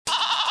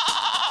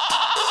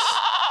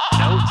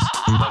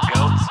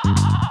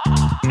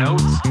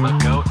Notes, my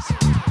goats.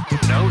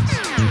 Notes,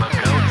 my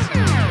goats.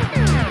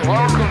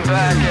 Welcome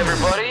back,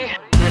 everybody.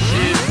 This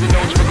is the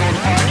Notes, my goats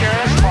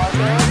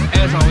podcast.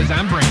 As always,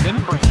 I'm Brandon.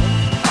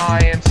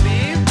 I am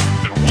Steve.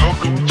 And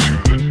welcome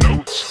to the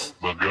Notes,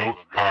 my goat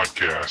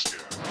podcast.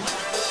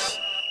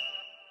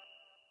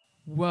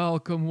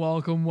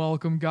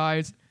 Welcome,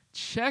 guys.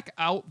 Check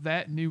out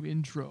that new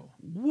intro.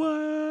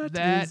 What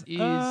That is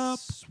up?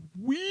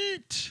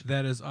 sweet.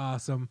 That is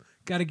awesome.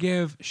 Got to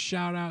give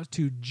shout out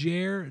to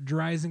Jer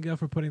Dreisinga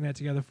for putting that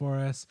together for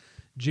us.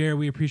 Jer,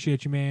 we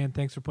appreciate you, man.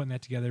 Thanks for putting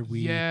that together.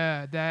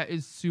 Yeah, that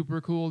is super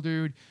cool,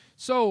 dude.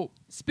 So,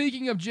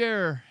 speaking of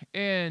Jer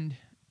and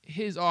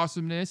his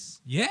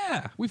awesomeness,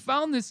 Yeah. we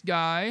found this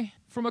guy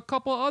from a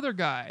couple other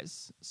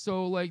guys.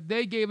 So, like,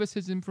 they gave us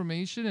his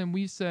information, and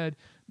we said,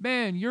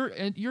 man, your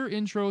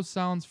intro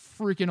sounds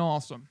freaking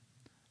awesome.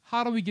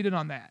 How do we get in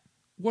on that?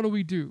 What do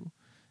we do?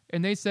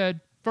 And they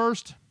said,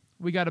 first,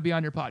 we got to be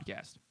on your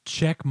podcast.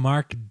 Check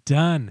mark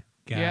done,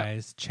 Yep.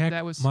 guys. Check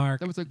That was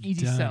mark an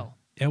easy done. sell.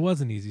 It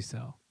was an easy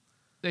sell.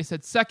 They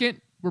said,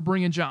 second, we're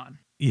bringing John.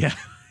 Yeah.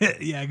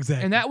 Yeah,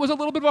 exactly. And that was a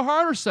little bit of a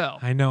harder sell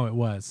I know it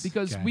was.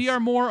 because guys. we are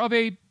more of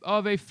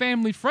a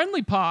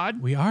family-friendly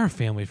pod We are a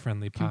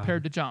family-friendly pod.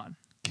 compared to John.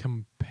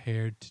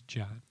 Compared to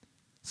John.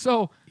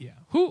 So, Yeah.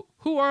 who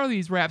are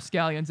these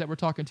rapscallions that we're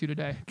talking to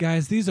today?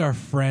 Guys, these are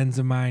friends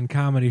of mine,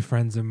 comedy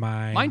friends of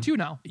mine. Mine too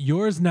now.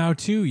 Yours now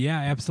too. Yeah,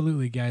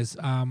 absolutely, guys.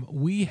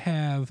 We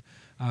have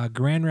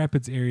Grand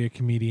Rapids area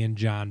comedian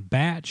John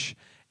Batch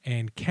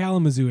and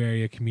Kalamazoo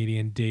area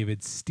comedian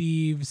David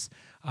Steves.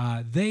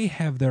 They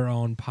have their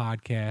own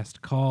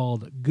podcast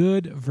called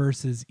Good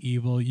versus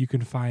Evil. You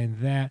can find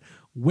that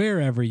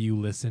wherever you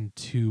listen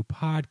to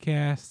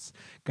podcasts.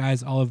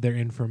 Guys, all of their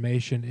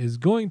information is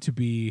going to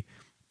be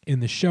in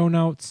the show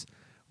notes.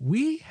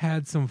 We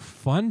had some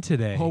fun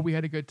today. Oh, we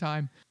had a good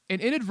time.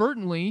 And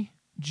inadvertently,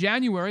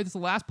 January, this is the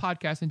last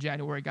podcast in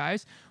January,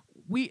 guys.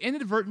 We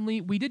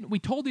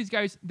told these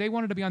guys they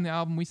wanted to be on the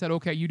album. We said,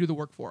 okay, you do the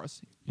work for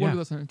us. What are Yeah. we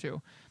listening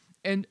to?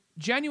 And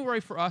January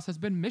for us has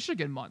been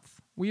Michigan month.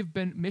 We have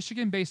been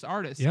Michigan-based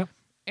artists. Yep.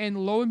 And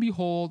lo and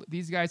behold,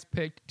 these guys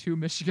picked 2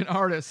 Michigan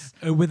artists.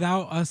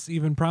 Without us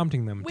even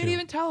prompting them We to. didn't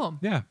even tell them.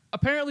 Yeah.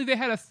 Apparently, they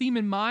had a theme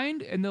in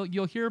mind, and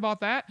you'll hear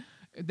about that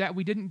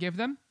we didn't give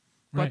them.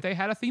 But Right. they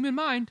had a theme in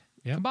mind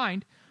Yep.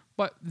 combined.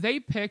 But they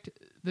picked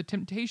The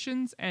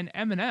Temptations and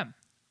Eminem.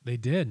 They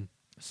did.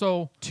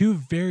 So, 2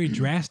 very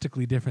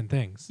drastically different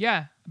things.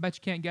 yeah, I bet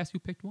you can't guess who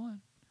picked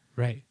one.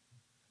 Right.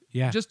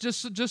 Yeah. Just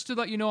to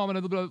let you know, I'm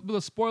going to do a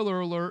little spoiler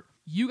alert.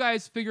 You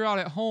guys figure out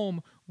at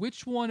home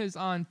which one is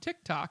on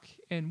TikTok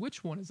and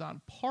which one is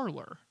on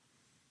Parlor.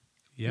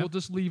 Yep. We'll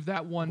just leave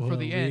that one for We'll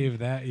the leave end.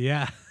 that.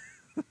 Yeah.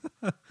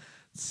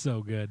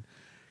 So good.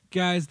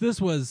 Guys,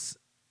 this was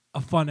a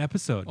fun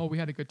episode. Oh, we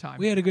had a good time.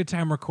 We had a good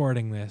time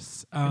recording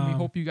this. And we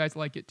hope you guys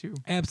like it too.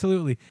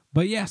 Absolutely.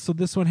 But yeah, so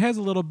this one has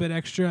a little bit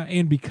extra,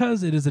 and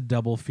because it is a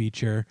double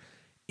feature,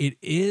 it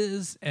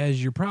is,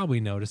 as you're probably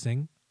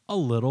noticing, a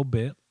little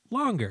bit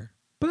longer.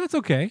 But that's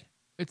okay.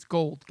 It's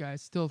gold,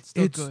 guys. Still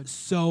It's good.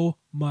 so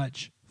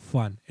much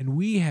fun. And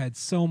we had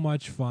so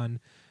much fun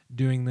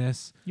doing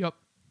this. Yep.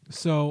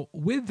 So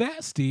with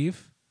that,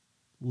 Steve,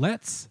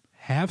 let's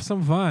have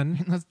some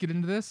fun Let's get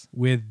into this.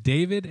 with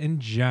David and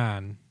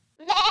John.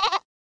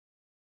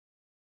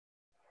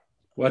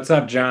 What's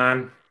up,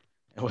 John?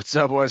 What's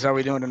up, boys? How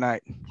we doing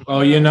tonight? Oh,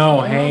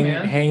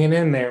 man? hanging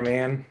in there,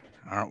 man.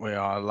 Aren't we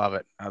all? I love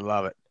it. I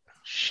love it.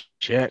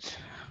 Shit.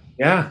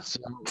 Yeah. So,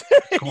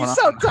 You going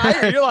sound on?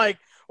 tired. You're like,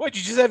 what?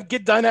 You just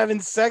get done having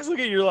sex? Look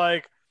at you,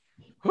 like,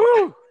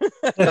 whoo.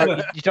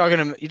 You talking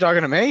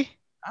to me?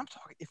 I'm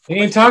talking. He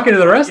ain't talking to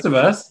the rest of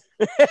us.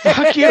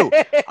 Fuck you.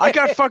 I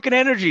got fucking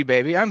energy,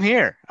 baby. I'm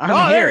here. I'm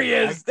Oh, here. there he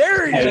is.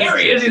 There he is. There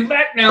he is. He's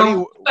back What now. do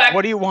you,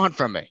 what do you want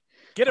from me?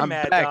 Get him, I'm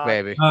mad back, dog.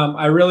 baby.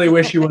 I really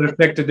wish you would have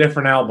picked a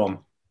different album.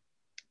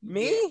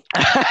 Me?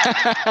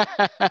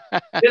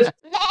 This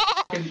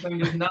fucking thing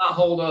does not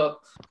hold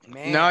up.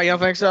 Man, No, you don't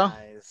think so?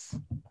 guys.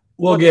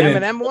 We'll What, get the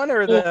it. Eminem one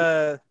or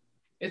the?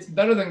 It's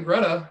better than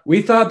Greta.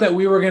 We thought that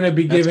we were going to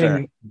be That's giving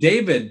fair.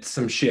 David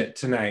some shit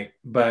tonight,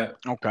 but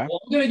Okay. Well,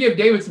 I'm gonna give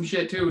David some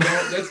shit too.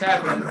 That's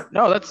happening.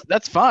 No,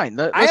 that's fine.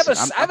 I have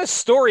Listen, I have a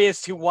story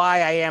as to why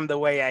I am the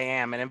way I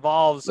am. It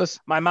involves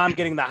Listen. my mom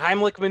getting the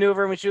Heimlich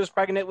maneuver when she was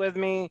pregnant with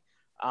me.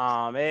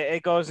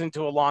 It goes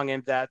into a long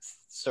in-depth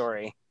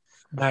story.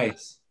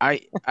 nice.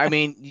 I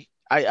mean,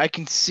 I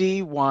can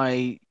see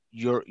why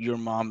your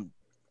mom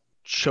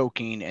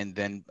choking and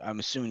then I'm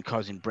assuming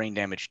causing brain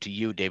damage to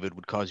you, David,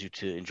 would cause you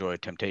to enjoy a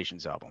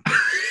Temptations album.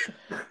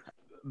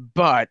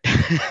 But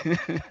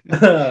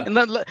and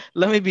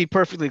let me be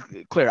perfectly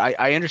clear.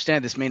 I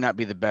understand this may not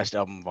be the best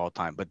album of all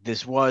time, but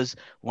this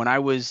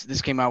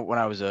came out when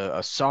I was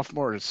a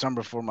sophomore, or the summer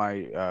before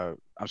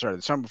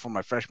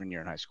my freshman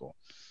year in high school.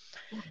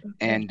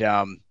 And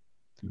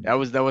that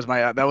was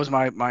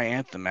my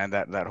anthem, man.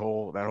 That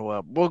whole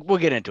we'll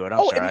get into it.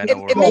 I'm sorry. I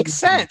know It makes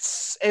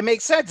sense. It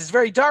makes sense. It's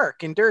very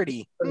dark and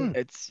dirty.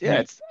 it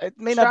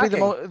may not be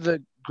Shocking.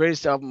 the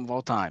greatest album of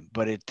all time,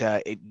 but it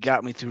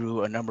got me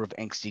through a number of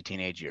angsty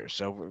teenage years.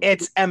 So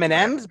It's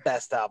Eminem's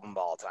best album of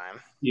all time,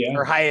 Yeah.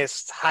 or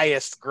highest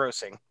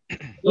grossing.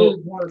 So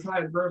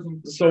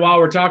while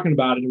we're talking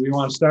about it, do we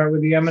want to start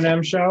with the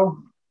Eminem show?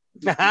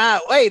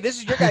 Wait, this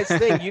is your guys'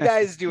 thing. You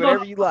guys do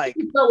whatever you like.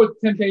 Let's start with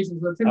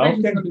Temptations. The Temptations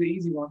is Okay. going to be the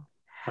easy one.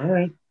 All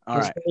right. all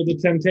Let's right. start with the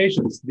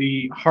Temptations,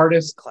 the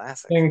hardest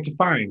Classic. thing to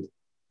find.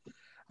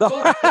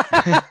 That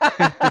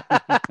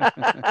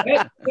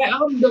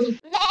album doesn't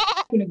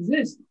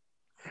exist.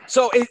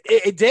 So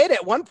it did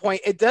at one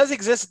point. It does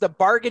exist at the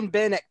bargain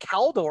bin at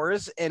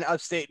Caldor's in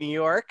upstate New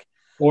York.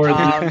 Or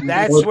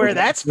That's where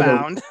that's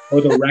found.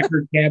 Or the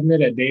record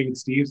cabinet at David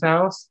Steve's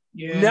house.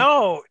 Yeah.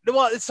 No,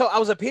 well, so I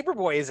was a paper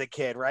boy as a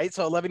kid, right?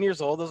 So 11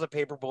 years old, I was a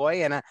paper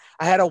boy, and I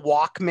had a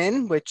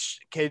Walkman, which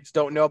kids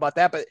don't know about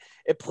that, but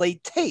it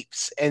played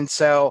tapes. And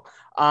so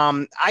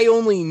I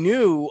only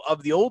knew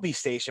of the oldie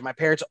station. My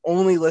parents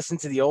only listened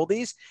to the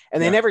oldies,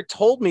 and they never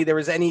told me there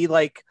was any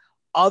like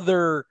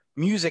other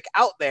music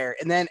out there.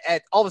 And then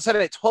all of a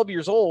sudden at 12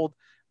 years old,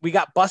 we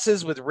got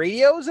buses with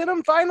radios in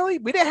them. Finally,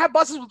 we didn't have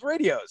buses with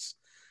radios.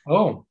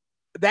 Oh,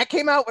 That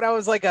came out when I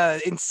was like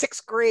in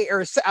fifth grade.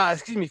 it's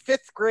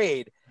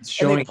And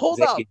showing they pulled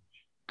up.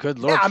 Good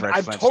Lord. Yeah, I'm Fred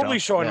totally Flintstone.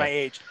 showing Yeah. my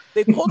age.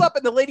 They pulled up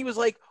and the lady was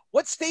like,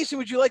 "What station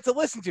would you like to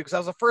listen to?" Because I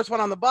was the first one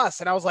on the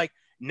bus, and I was like,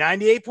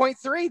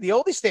 98.3, the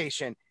oldie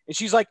station. And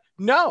she's like,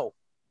 "No."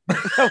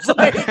 I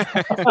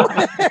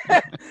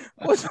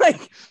was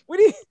like, what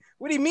do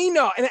you mean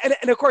no?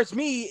 And of course,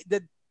 me,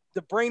 the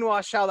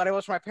brainwashed child that I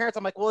was from my parents,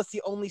 I'm like, well, it's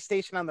the only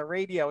station on the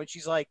radio. And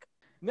she's like,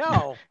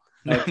 no.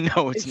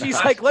 No, it's And she's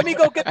not. like, let me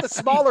go get the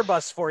smaller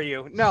bus for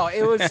you. No,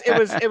 it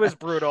was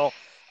brutal.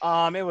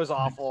 It was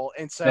awful.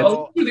 And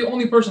so you're the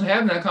only person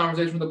having that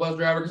conversation with the bus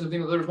driver, because if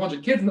there was a bunch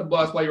of kids in the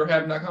bus while you were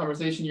having that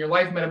conversation, your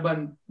life might have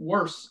been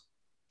worse.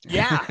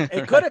 yeah,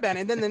 it could have been.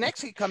 And then the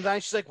next kid comes on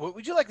and she's like, what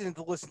would you like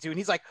to listen to? And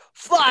he's like,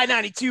 Fly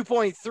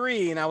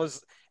 92.3. And all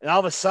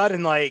of a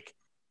sudden, like,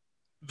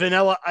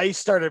 Vanilla Ice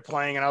started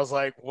playing, and I was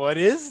like, what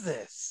is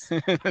this?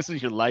 This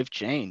is your life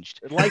changed.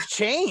 Life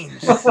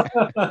changed.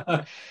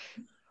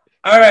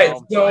 All right.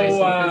 Oh,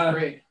 So,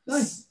 Great.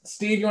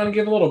 Steve, you want to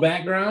give a little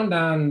background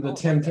on the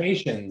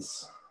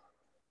Temptations?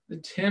 The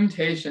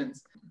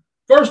Temptations.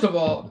 First of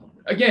all,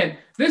 again,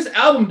 this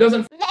album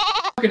doesn't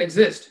fucking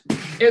exist.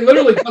 It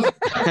literally doesn't.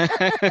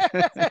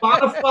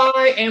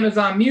 Spotify,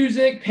 Amazon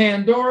Music,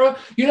 Pandora.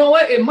 You know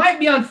what? It might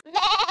be on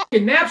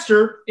fucking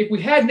Napster if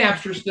we had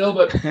Napster still,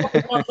 but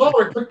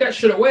Walmart took that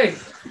shit away.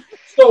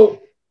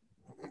 So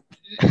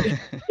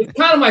it's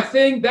kind of my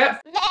thing.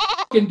 That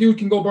fucking dude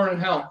can go burn in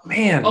hell.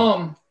 Man.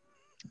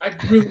 I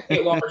really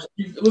hate Lars.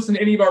 If you listen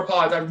to any of our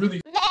pods, I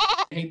really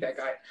hate that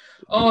guy.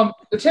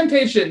 The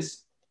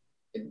Temptations,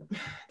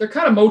 they're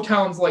kind of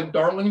Motown's like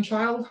darling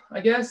child, I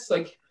guess.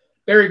 Like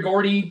Berry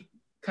Gordy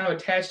kind of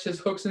attached his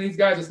hooks in these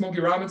guys, and Smokey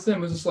Robinson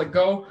was just like,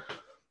 go.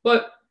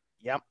 But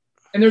yep.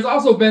 And there's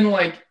also been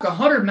like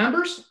 100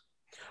 members.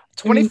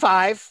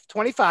 25.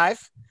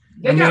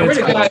 They got rid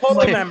of guys Total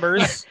like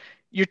members.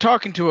 You're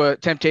talking to a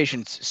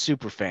Temptations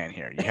super fan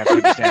here. You have to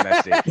understand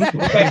that, Steve.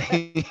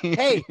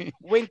 Hey,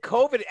 when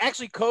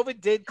COVID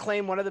did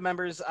claim one of the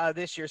members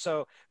this year.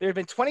 So there have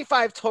been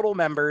 25 total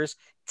members.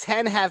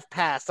 10 have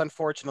passed,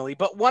 unfortunately.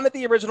 But one of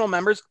the original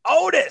members,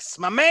 Otis,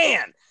 my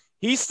man,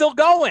 he's still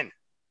going.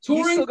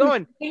 touring He's still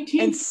going.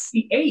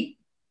 1968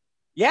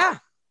 Yeah.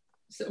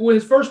 with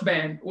his first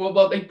band.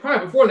 Well, they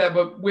probably before that,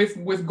 but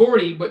with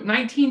Gordy, but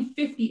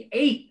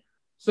 1958.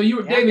 So you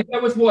were, Yeah. David,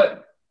 that was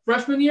what,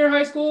 freshman year of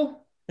high school?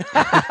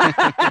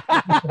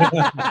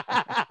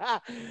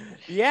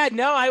 Yeah,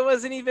 no, I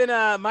wasn't even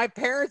my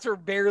parents were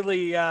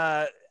barely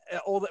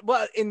old.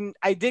 Well,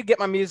 I did get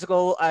my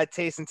musical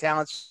taste and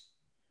talents.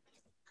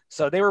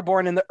 So they were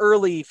born in the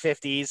early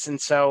 50s. And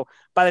so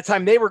by the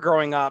time they were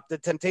growing up, the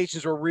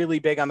Temptations were really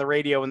big on the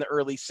radio in the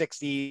early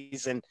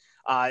 60s. And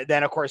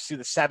then, of course, through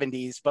the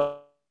 70s.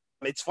 But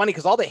it's funny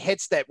because all the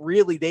hits that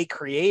really they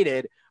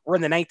created were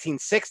in the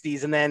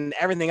 1960s. And then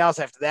everything else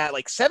after that,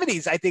 like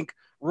 70s, I think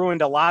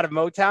ruined a lot of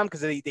Motown because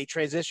they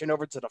transitioned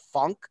over to the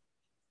funk.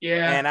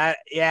 Yeah. And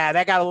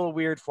that got a little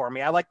weird for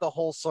me. I like the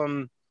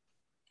wholesome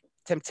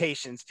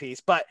Temptations piece.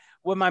 But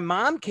when my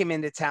mom came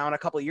into town a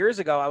couple of years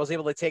ago, I was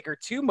able to take her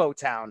to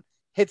Motown,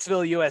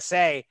 Hitsville,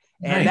 USA.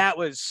 And Nice. that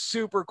was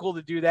super cool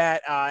to do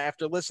that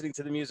after listening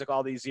to the music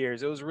all these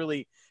years. It was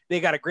really, they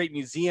got a great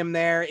museum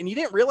there. And you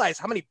didn't realize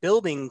how many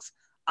buildings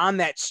on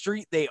that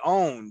street they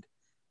owned.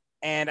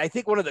 And I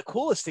think one of the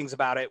coolest things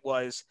about it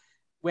was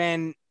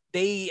when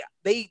they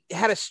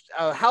had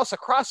a house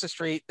across the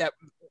street that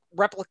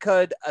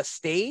replicated a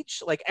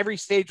stage. Like every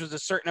stage was a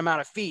certain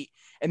amount of feet,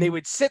 and they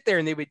would sit there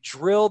and they would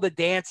drill the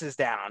dances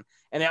down.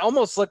 And it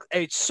almost looked,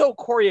 it's so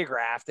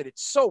choreographed and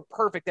it's so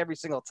perfect every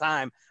single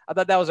time. I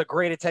thought that was a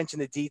great attention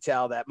to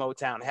detail that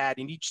Motown had,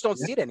 and you just don't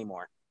see it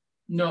anymore.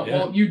 No, Yeah.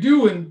 well, you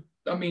do. And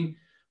I mean,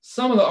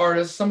 some of the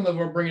artists, some of them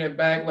are bringing it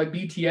back, like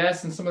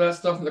BTS and some of that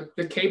stuff.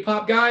 The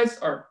K-pop guys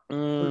are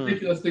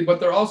ridiculously, but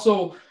they're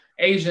also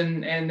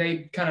Asian, and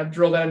they kind of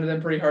drill that into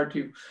them pretty hard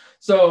too.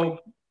 So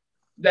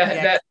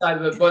that side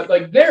of it. But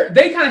like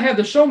they kind of had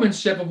the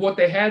showmanship of what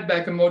they had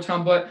back in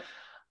Motown. But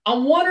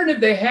I'm wondering if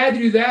they had to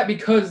do that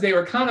because they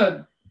were kind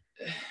of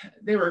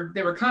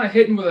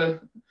hitting with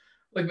a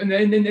like in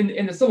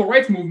the civil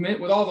rights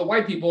movement with all the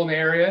white people in the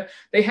area.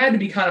 They had to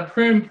be kind of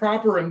prim,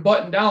 proper, and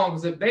buttoned down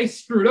because if they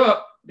screwed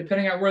up,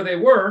 depending on where they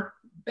were,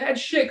 bad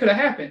shit could have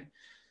happened.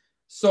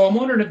 So I'm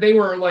wondering if they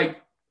were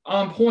like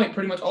on point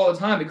pretty much all the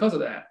time because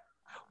of that.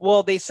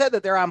 Well, they said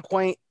that they're on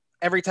point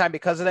every time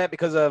because of that,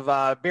 because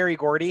of Barry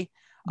Gordy,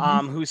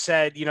 who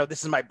said, you know,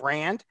 this is my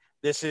brand.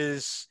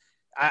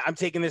 I'm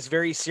taking this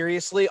very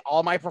seriously.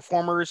 All my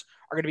performers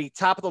are going to be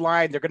top of the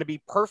line. They're going to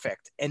be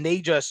perfect. And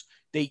they just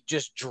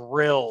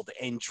drilled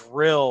and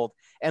drilled.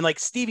 And like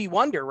Stevie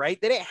Wonder, right?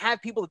 They didn't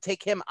have people to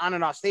take him on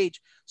and off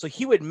stage. So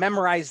he would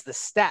memorize the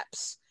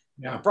steps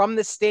from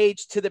the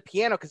stage to the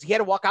piano because he had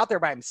to walk out there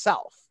by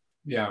himself.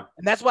 Yeah.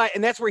 And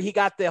that's where he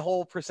got the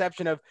whole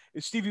perception of,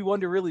 is Stevie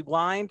Wonder really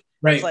blind?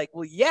 Right. It's like,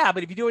 well, yeah,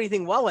 but if you do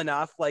anything well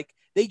enough, like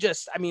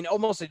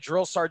almost a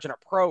drill sergeant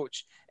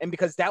approach. And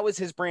because that was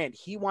his brand,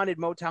 he wanted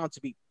Motown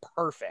to be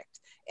perfect.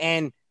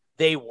 And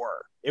they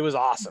were. It was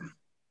awesome.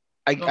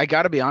 I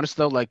got to be honest,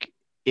 though, like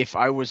if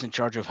I was in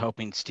charge of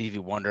helping Stevie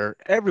Wonder,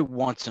 every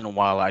once in a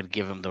while I'd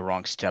give him the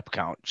wrong step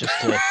count just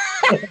to.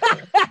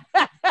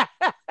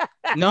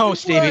 No,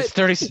 Stevie,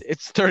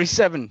 it's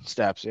 37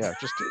 steps. Yeah,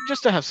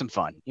 just to have some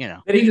fun, you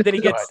know. Then he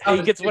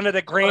gets one of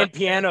the grand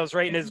pianos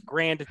right in his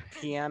grand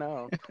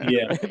piano.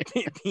 Yeah.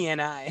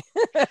 PNI.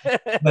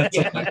 That's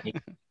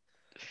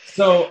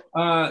so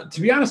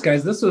to be honest,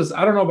 guys, this was,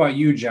 I don't know about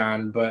you,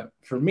 John, but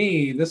for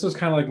me, this was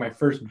kind of like my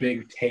first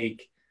big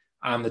take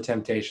on the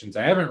Temptations.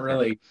 I haven't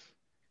really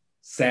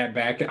sat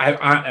back. I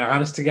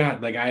honest to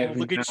God, like I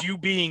look at you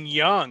being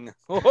young.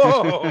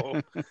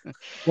 Oh.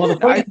 Well, the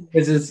funny thing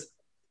is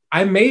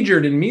I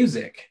majored in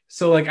music,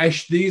 so like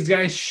these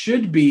guys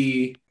should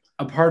be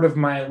a part of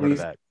my at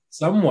least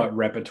somewhat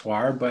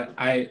repertoire. But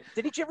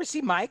didn't you ever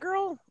see My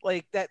Girl?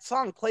 Like that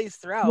song plays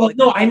throughout. Well, like,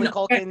 no, I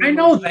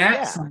know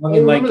that song.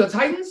 And, remember like, the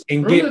Titans?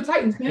 The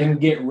Titans, man. And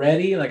Get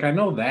Ready. Like I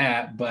know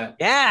that, but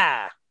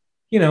yeah,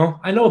 you know,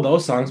 I know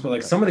those songs, but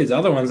like some of these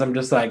other ones, I'm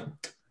just like,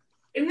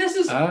 and this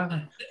is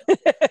to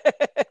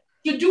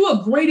do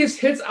a greatest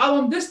hits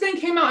album. This thing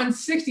came out in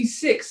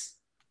 '66.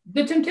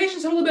 The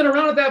Temptations have only been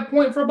around at that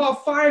point for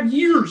about 5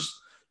 years.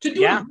 To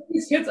do a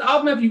greatest hits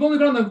album after you've only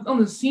been on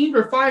the scene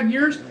for 5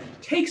 years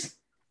takes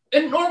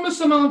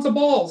enormous amounts of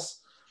balls.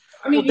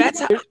 I mean,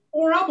 that's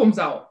 4 albums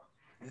out.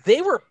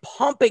 They were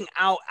pumping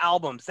out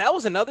albums. That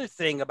was another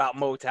thing about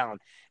Motown.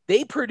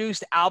 They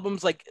produced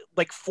albums like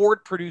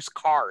Ford produced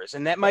cars,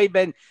 and that may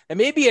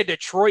be a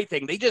Detroit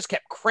thing. They just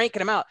kept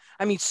cranking them out.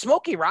 I mean,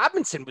 Smokey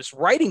Robinson was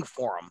writing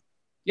for them.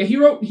 Yeah, he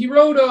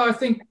wrote I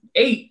think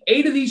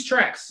eight of these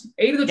tracks,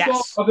 8 of the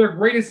 12 of their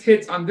greatest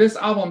hits on this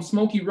album.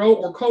 Smokey wrote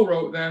or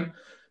co-wrote them.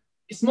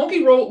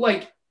 Smokey wrote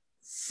like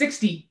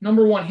 60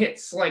 number 1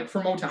 hits like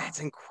for Motown.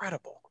 That's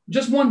incredible.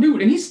 Just one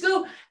dude, and he's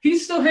still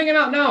hanging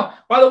out now.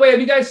 By the way, have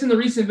you guys seen the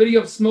recent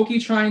video of Smokey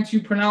trying to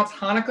pronounce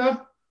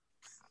Hanukkah?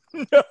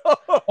 No.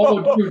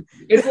 Oh, dude,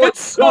 it's like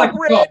so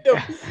random.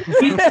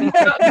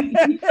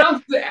 He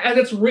sounds as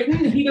it's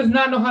written. He does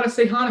not know how to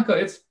say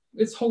Hanukkah.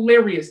 It's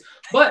hilarious,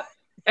 but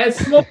as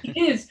Smokey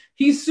is,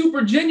 he's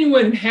super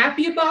genuine and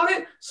happy about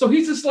it. So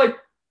he's just like,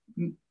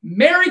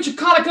 Merry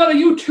Hanukkah to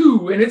you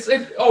too. And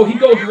he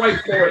goes right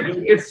for it.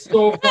 Dude. It's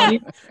so funny.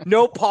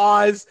 No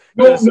pause.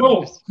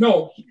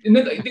 No. And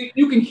then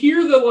you can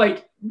hear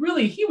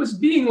really, he was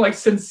being like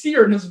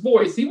sincere in his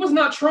voice. He was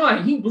not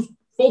trying. He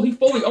fully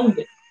owned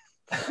it.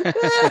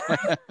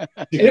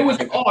 And it was,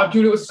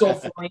 dude, it was so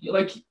funny.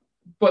 Like,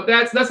 but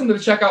that's something to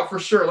check out for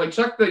sure. Like,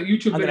 check the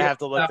YouTube video. I'm gonna have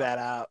to look that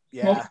out.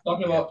 Yeah.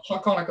 Talking about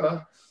Chuck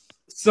Hanukkah.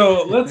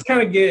 So let's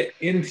kind of get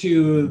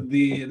into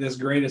this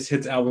greatest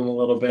hits album a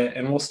little bit,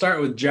 and we'll start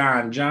with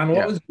John. John,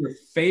 what was your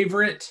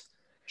favorite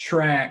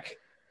track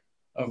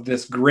of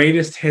this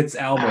greatest hits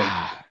album?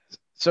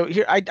 So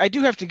here, I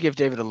do have to give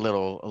David a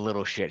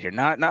little shit here,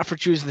 not for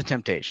choosing the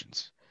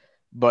Temptations,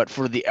 but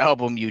for the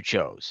album you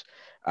chose,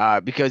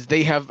 because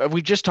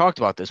we just talked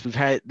about this.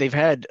 They've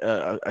had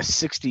a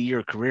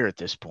 60-year career at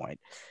this point.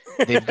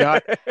 They've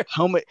got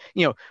how many?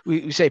 You know,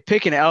 we say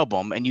pick an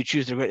album and you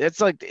choose the.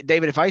 It's like,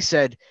 David, if I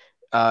said,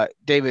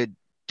 David,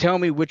 tell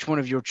me which one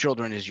of your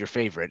children is your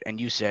favorite, and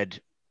you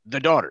said the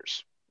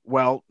Daughters.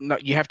 Well, no,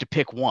 you have to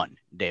pick one,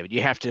 David.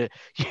 You have to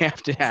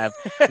have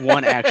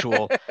one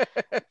actual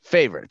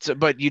favorite. So,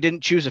 but you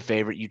didn't choose a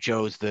favorite. You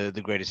chose the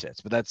greatest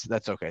hits. But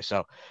that's okay.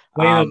 So,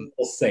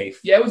 safe.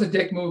 Yeah, it was a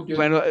dick move, dude.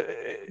 Well,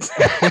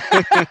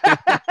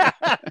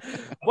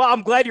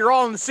 I'm glad you're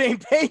all on the same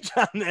page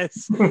on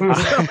this.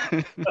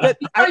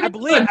 I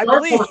believe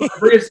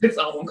greatest hits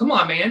album. Come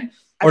on, man.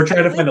 Or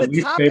try to find a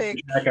least favorite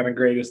track on a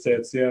greatest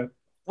hits. Yeah.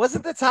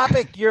 Wasn't the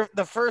topic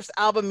the first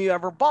album you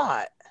ever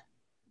bought?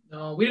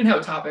 No, we didn't have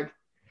a topic.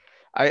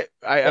 I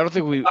don't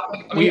think we.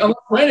 I mean,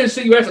 Brandon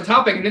said you asked a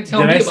topic and didn't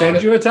tell me. Did I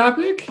send you a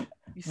topic?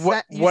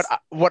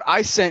 What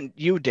I sent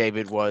you,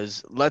 David,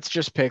 was let's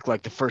just pick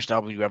like the first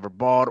album you ever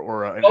bought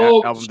or an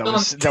Oh, album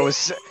that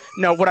was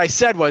no. What I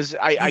said was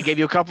I gave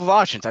you a couple of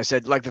options. I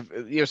said like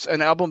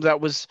an album that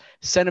was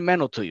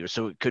sentimental to you,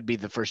 so it could be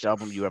the first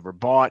album you ever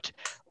bought,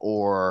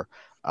 or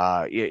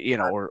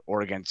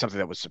or again something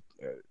that was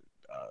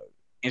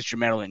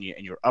instrumental in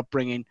your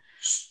upbringing.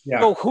 Yeah.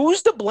 So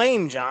who's to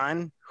blame,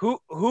 John?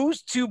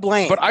 Who's to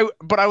blame?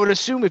 But I would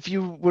assume if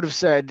you would have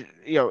said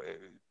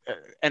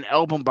an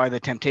album by the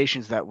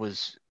Temptations that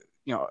was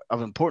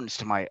of importance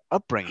to my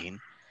upbringing,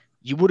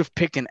 you would have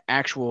picked an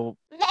actual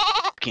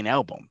fucking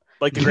album,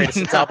 like the greatest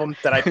hits album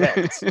that I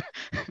picked.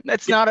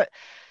 That's not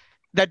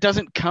that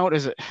doesn't count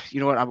as a. You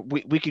know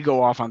what? We could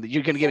go off on the.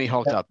 You're gonna get me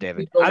hulked up,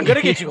 David. I'm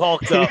gonna get you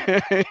hulked up.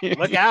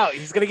 Look out!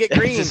 He's gonna get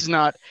green. This is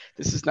not.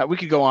 We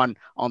could go on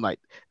all night.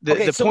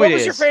 The so point what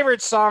was is, your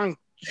favorite song,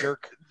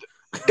 jerk?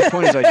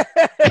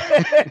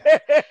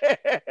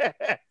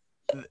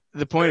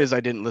 The point is, I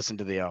didn't listen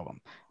to the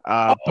album.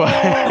 But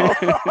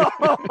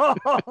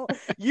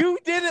you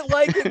didn't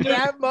like it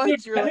that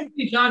much. You're like,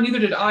 John, neither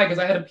did I, because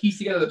I had to piece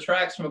together the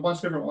tracks from a bunch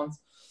of different ones.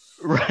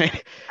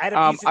 Right. I had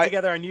to piece it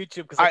together on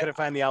YouTube because I couldn't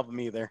find the album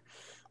either.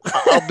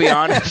 I'll be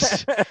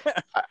honest.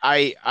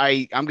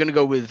 I'm gonna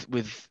go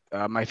with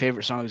my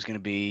favorite song is gonna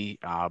be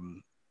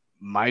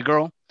 "My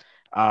Girl."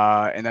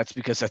 And that's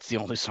because that's the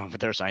only song of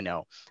theirs I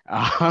know.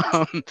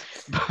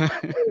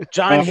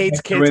 John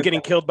hates kids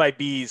getting killed by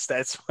bees.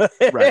 That's what...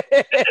 right.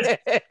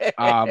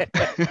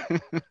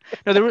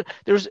 No,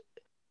 there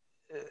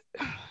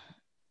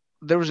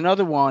was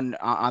another one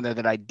on there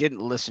that I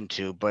didn't listen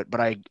to, but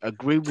I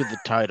agree with the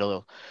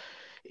title.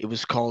 It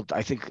was called,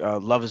 I think,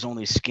 "Love Is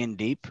Only Skin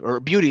Deep" or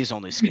 "Beauty Is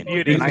Only Skin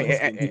Deep,"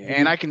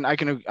 and I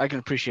can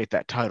appreciate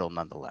that title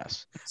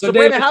nonetheless. So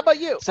Brandon, how about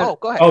you? Go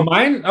ahead. Oh,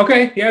 mine?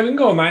 Okay, yeah, we can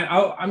go with mine.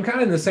 I'm kind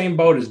of in the same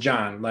boat as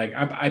John. Like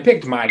I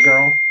picked "My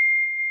Girl"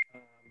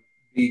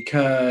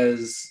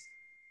 because,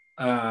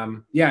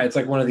 it's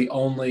like one of the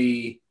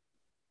only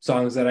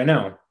songs that I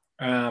know.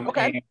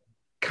 Okay.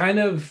 Kind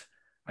of,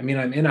 I'm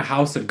in a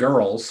house of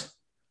girls,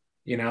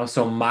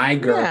 so "My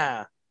Girl."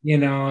 Yeah.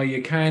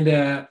 You kind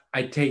of,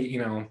 I take,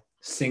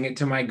 sing it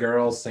to my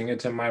girls, sing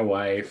it to my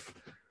wife,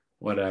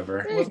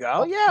 whatever. There you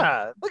go.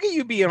 Yeah. Look at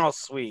you being all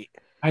sweet.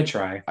 I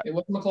try. It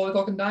wasn't Macaulay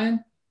Culkin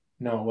dying?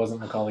 No, it wasn't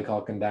Macaulay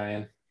Culkin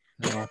dying.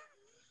 No.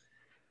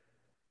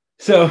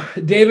 So,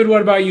 David,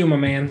 what about you, my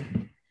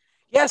man?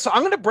 Yeah, so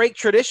I'm going to break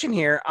tradition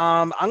here.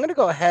 I'm going to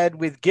go ahead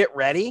with "Get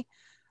Ready."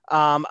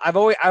 I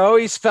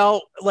always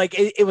felt like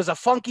it was a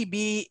funky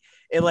beat.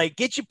 It like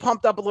gets you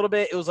pumped up a little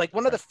bit. It was like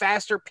one of the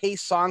faster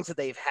paced songs that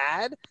they've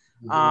had.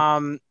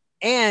 Mm-hmm.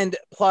 And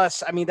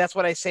plus, that's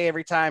what I say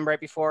every time right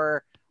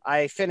before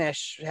I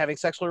finish having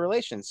sexual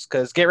relations,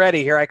 because get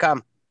ready, here I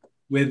come.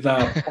 With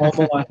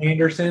Pamela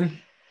Anderson.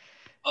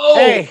 Oh,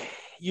 hey,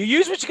 you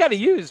use what you got to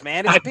use,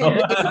 man. It's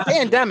a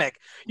pandemic.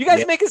 You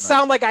guys make it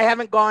sound like I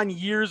haven't gone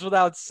years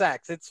without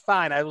sex. It's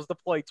fine. I was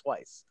deployed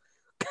twice.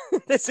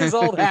 This is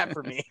old hat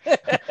for me.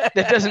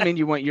 That doesn't mean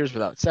you went years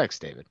without sex,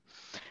 David.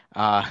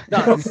 No.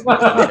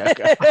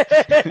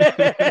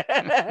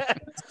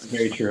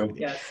 Very true.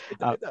 Yes.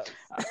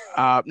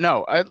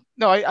 No, I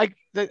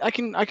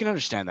can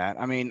understand that.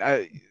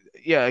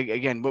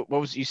 Again, what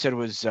was you said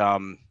was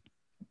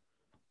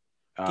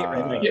Get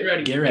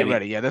ready. Get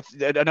ready. Yeah, that's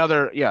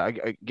another. Yeah,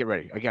 Get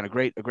Ready. Again, a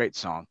great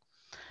song.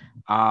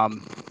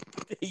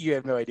 You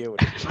have no idea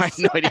what it is. I have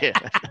no idea.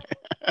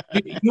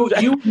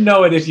 You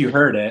know it if you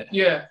heard it.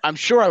 Yeah, I'm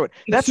sure I would.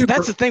 That's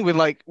the thing with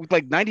like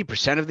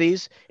 90% of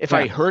these. If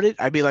I heard it,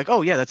 I'd be like,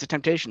 oh yeah, that's a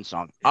Temptation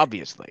song,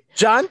 obviously.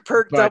 John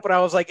perked up when I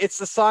was like, it's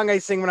the song I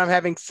sing when I'm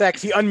having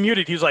sex. He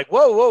unmuted. He was like,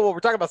 whoa, we're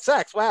talking about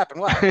sex. What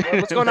happened?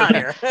 What's going on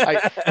here?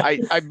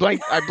 I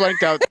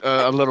blanked out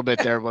a little bit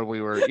there when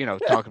we were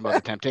talking about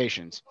the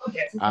Temptations.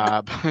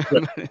 As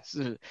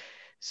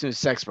soon as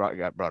sex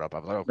got brought up, I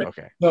was like,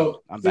 okay.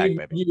 So I'm back,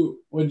 baby.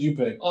 What did you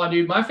pick? Oh,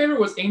 dude, my favorite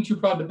was "Ain't Too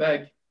Proud to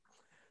Beg."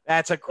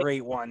 That's a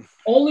great one.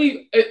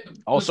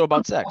 Also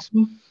about sex.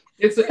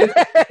 It's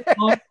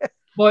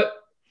but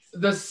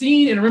the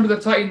scene in Remember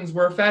the Titans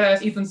where fat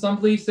ass Ethan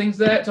Suplee sings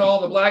that to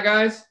all the black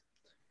guys,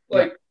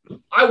 like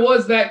I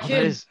was that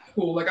kid.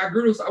 Cool. Like I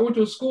went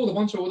to a school with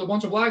a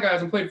bunch of black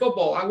guys and played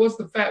football. I was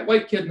the fat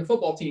white kid in the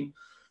football team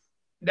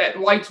that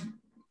liked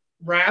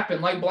rap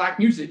and liked black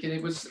music, and I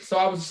was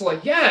just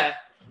like, yeah,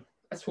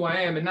 that's who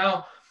I am. And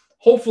now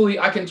hopefully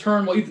I can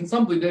turn what Ethan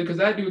Suplee did, because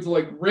that dude's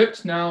like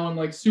ripped now and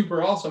like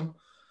super awesome.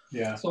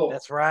 Yeah. So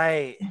that's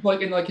right.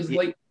 Like in like his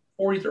late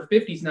 40s or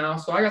 50s now.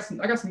 So I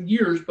got some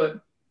years,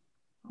 but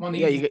I'm on the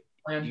you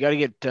got to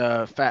get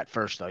fat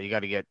first though. You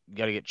got to get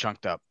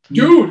chunked up.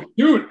 Dude.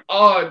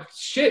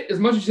 Shit. As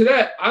much as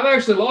that, I've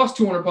actually lost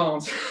 200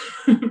 pounds.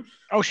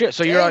 Oh shit!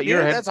 So you're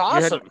ahead. That's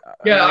awesome.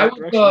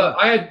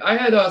 I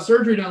had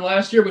surgery done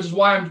last year, which is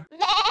why I'm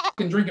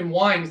drinking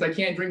wine, because I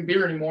can't drink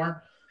beer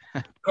anymore.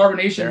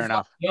 Carbonation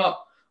fucked me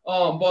up.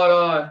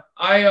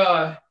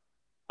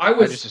 I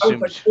was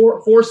like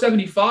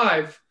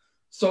 475.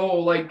 So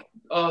like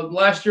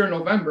last year in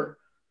November.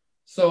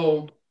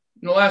 So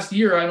in the last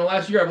year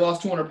I've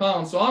lost 200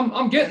 pounds, so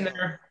I'm getting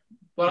there.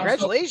 But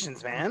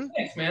Congratulations, man.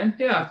 Thanks, man.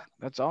 Yeah.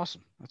 That's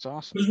awesome. That's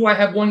awesome. This is why I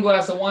have one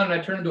glass of wine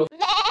and I turn into a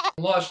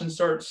lush and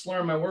start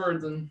slurring my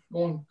words and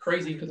going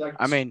crazy because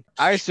I mean,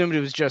 I assumed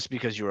it was just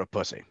because you were a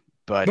pussy,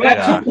 but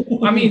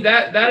I mean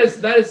that is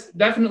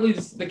definitely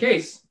the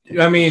case.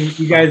 I mean,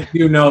 you guys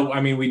do know.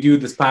 I mean, we do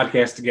this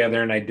podcast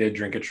together, and I did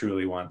drink a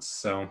Truly once.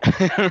 So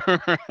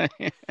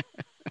Right.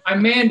 I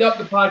manned up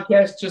the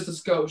podcast just a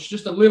skosh,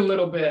 just a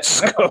little bit.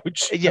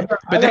 Coach. Yeah,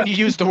 but then you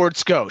used the word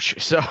skosh,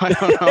 so I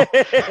don't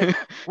know.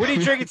 What are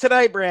you drinking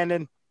tonight,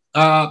 Brandon?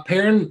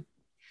 Perrin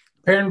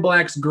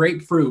Black's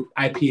Grapefruit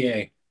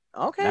IPA.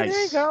 Okay, Nice.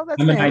 there you go.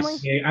 That's I'm an family.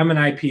 IPA. I'm an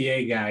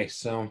IPA guy.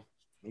 So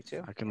Me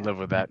too. I can live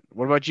with that.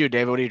 What about you,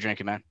 David? What are you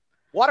drinking, man?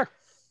 Water.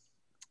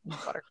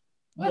 Water.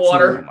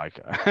 Oh my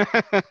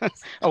god.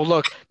 Oh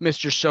look,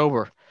 Mr.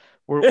 Sober.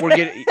 We're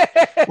getting.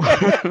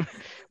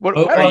 What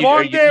Oh, Had a Are you-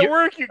 long day at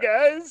work, you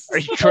guys. Are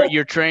you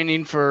you're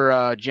training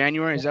for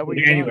January? Is that what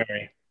you're doing?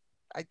 January.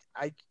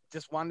 I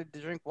just wanted to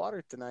drink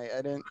water tonight.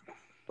 I didn't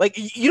like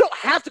you don't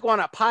have to go on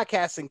a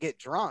podcast and get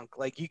drunk.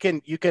 Like you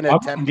can I'm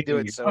attempt to do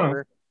getting it drunk.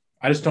 sober.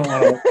 I just don't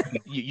want to.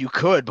 You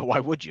could, but why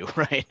would you?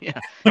 Right? Yeah.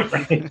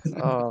 Right?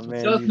 Oh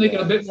man. Just make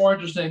it a bit more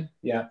interesting.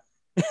 Yeah.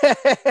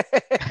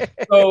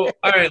 So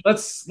all right,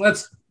 let's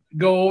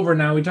go over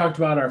now. We talked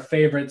about our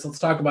favorites. Let's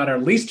talk about our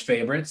least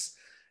favorites,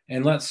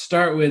 and let's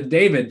start with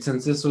David,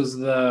 since this was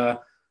the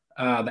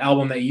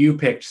album that you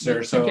picked,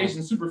 sir. So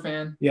Temptation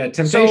Superfan. yeah,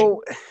 Temptation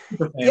So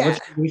Superfan. yeah.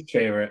 What's your least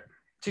favorite?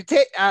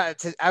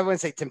 I wouldn't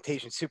say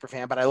Temptation super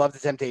fan, but I love the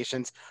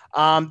Temptations.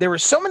 There were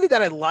so many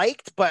that I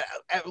liked, but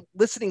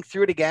listening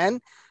through it again,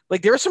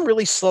 like there were some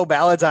really slow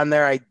ballads on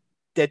there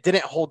that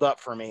didn't hold up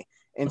for me.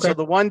 And so Okay.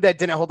 the one that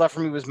didn't hold up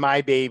for me was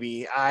My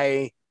Baby.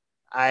 I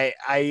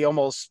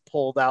almost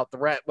pulled out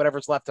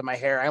whatever's left of my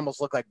hair. I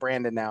almost look like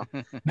Brandon now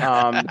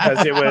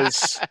because it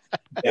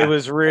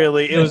was brutal.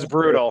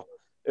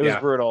 It was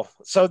brutal.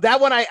 So that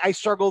one I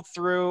struggled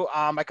through.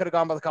 I could have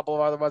gone with a couple of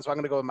other ones, so I'm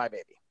going to go with My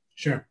Baby.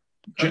 Sure.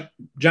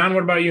 John,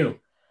 what about you?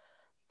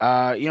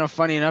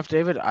 Funny enough,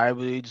 David, I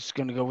was just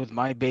gonna go with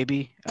My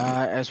Baby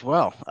as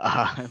well.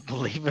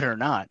 Believe it or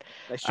not.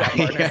 Nice job,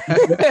 partner.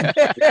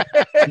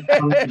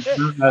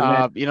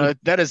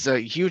 That is a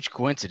huge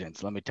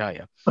coincidence. Let me tell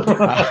you.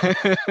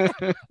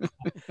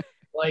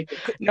 Like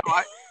No,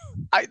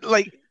 I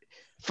like.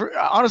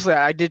 Honestly,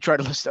 I did try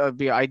to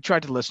listen. I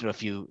tried to listen to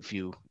a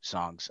few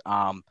songs.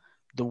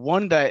 The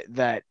one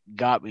that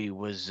got me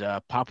was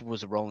 "Papa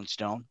Was a Rolling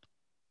Stone."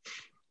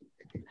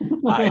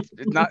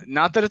 It's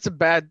not that it's a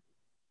bad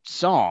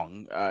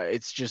song.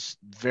 It's just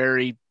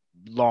very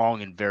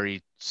long and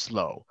very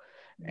slow,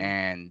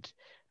 and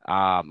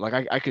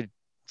I could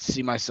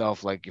see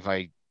myself, like, if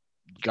I,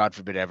 God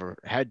forbid, ever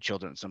had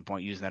children at some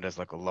point, using that as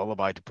like a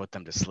lullaby to put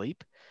them to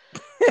sleep.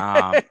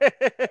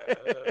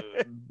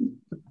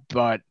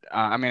 But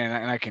I mean,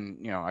 and I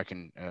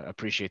can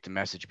appreciate the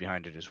message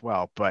behind it as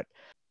well. But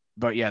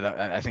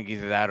yeah, I think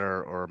either that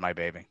or My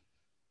Baby.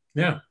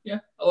 Yeah, yeah,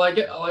 I like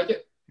it.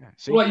 Yeah.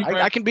 See, What about you,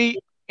 Brad? I can be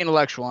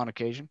intellectual on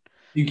occasion.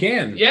 you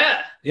can.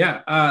 Yeah.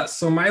 Yeah.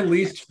 So my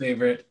least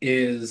favorite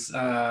is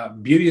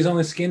Beauty is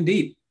Only Skin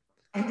Deep.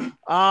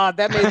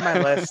 That made my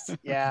list.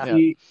 Yeah.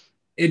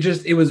 It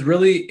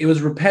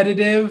was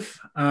repetitive.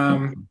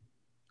 And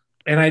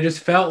I just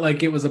felt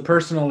like it was a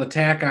personal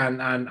attack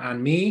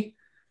on me.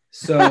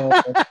 So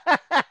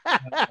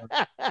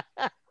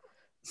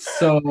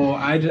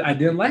I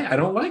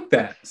don't like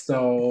that.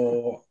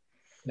 So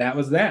that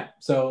was that.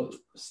 So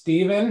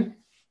Steven.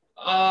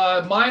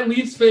 My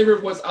least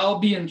favorite was I'll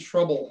Be in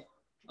Trouble.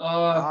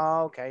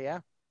 Okay, yeah.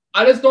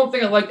 I just don't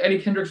think I liked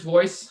Eddie Kendrick's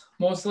voice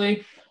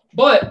mostly,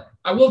 but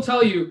I will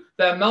tell you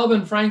that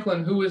Melvin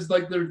Franklin, who is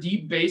like their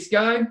deep bass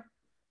guy,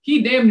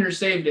 he damn near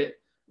saved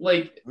it.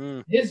 Like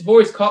his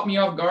voice caught me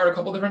off guard a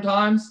couple different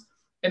times,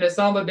 and it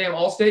sounded like a damn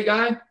Allstate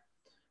guy.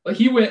 Like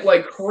he went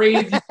like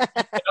crazy.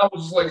 I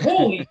was just like,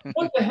 holy,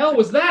 what the hell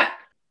was that?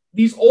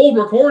 These old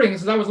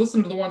recordings, as I was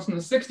listening to the ones from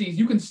the 60s,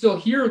 you can still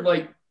hear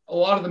like a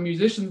lot of the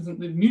musicians and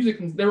the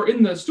music, and they were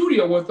in the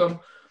studio with them.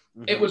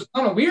 Mm-hmm. It was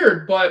kind of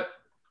weird, but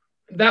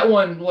that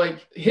one,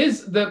 like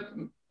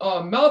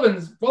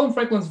Melvin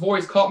Franklin's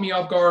voice caught me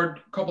off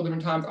guard a couple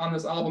different times on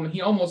this album, and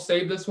he almost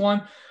saved this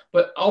one.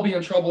 But I'll Be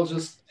in Trouble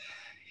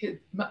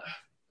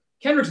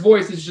Kendrick's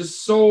voice is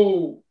just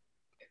so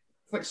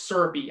like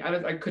syrupy.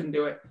 I couldn't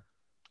do it.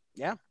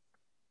 Yeah.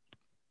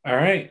 All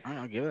right.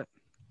 I'll give it.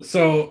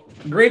 So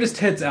greatest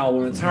hits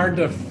album. It's hard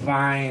to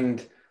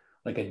find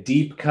like a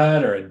deep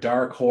cut or a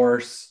dark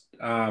horse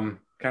kind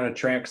of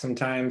track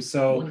sometimes.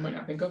 So One you might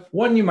not think of.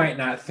 One you might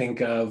not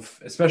think of,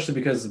 especially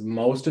because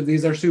most of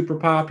these are super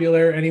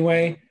popular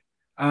anyway.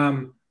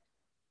 John,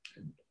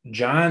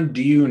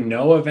 do you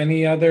know of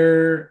any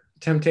other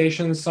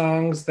Temptations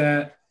songs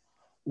that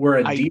were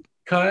a deep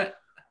cut?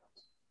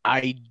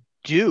 I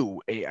do,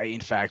 in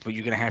fact, but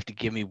you're going to have to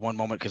give me one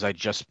moment because I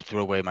just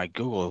threw away my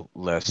Google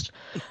list.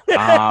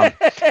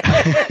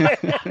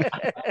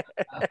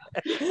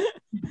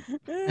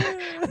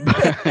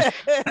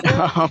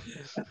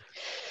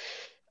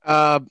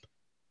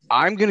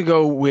 I'm gonna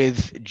go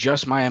with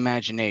Just My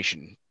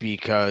Imagination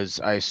because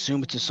I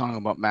assume it's a song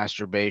about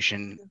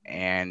masturbation,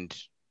 and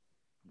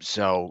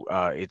so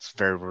it's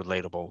very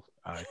relatable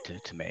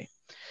to me.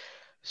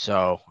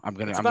 So I'm It's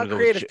gonna about go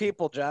creative with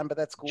people, John, but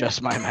that's cool.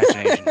 Just My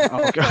Imagination.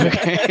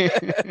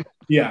 Okay.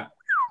 Yeah.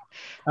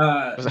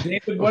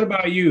 David, what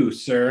about you,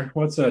 sir?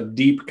 What's a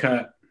deep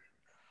cut?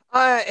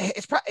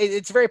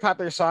 It's a very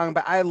popular song,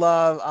 but I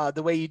love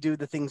the way you do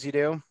the things you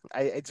do.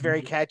 It's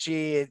very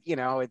catchy.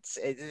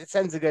 It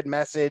sends a good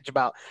message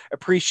about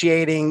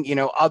appreciating,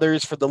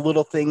 others for the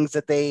little things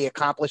that they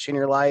accomplish in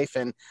your life.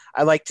 And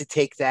I like to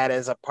take that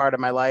as a part of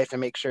my life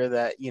and make sure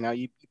that,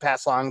 you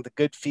pass along the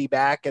good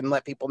feedback and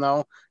let people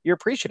know you're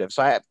appreciative.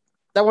 So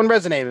that one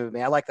resonated with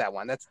me. I like that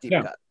one. That's a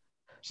deep cut.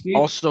 Steve?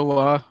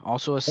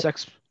 Also a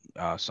sex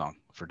song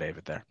for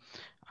David there.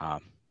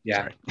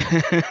 Yeah.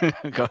 Sorry.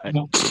 Go ahead.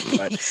 Don't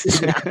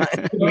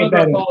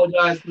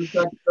apologize for the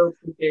second joke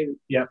with David.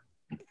 Yep.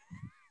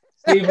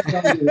 Steve,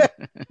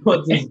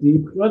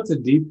 what's a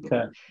deep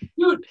cut?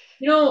 Dude,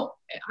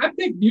 I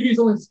picked Beauty's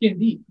Only Skin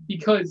Deep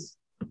because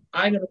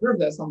I never heard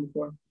that song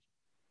before.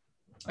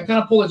 I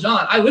kind of pulled a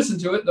John. I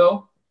listened to it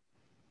though,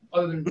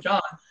 other than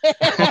John.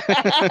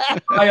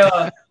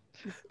 I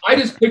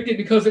just picked it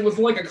because it was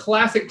like a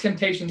classic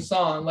Temptation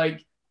song.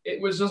 Like it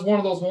was just one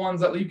of those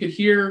ones that you could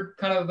hear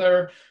kind of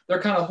their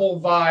kind of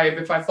whole vibe.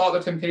 If I thought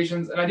the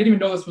Temptations, and I didn't even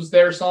know this was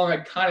their song, I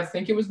kind of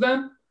think it was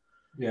them.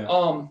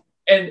 Yeah.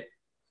 And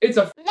it's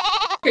a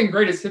fucking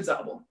greatest hits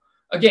album.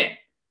 Again,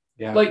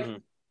 Yeah. like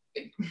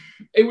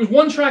it was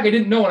one track I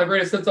didn't know on a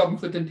greatest hits album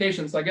for the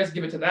Temptations, so I guess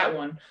give it to that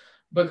one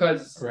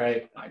because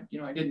right. I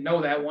didn't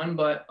know that one,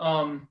 but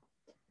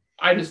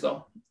I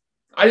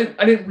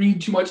didn't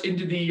read too much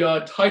into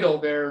the title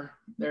there.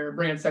 They're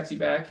bringing sexy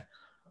back.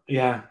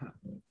 Yeah.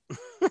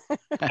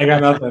 I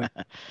got nothing.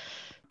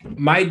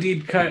 My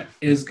deep cut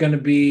is going to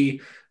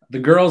be The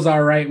Girl's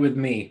All Right With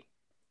Me.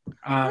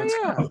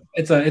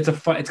 It's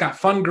got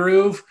fun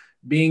groove.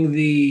 Being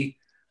the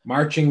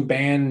marching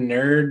band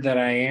nerd that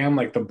I am,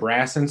 like the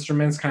brass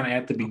instruments kind of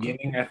at the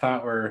beginning, I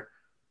thought were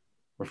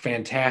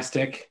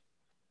fantastic.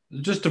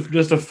 Just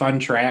a fun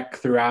track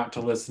throughout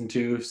to listen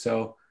to.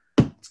 So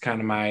it's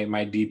kind of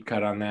my deep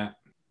cut on that.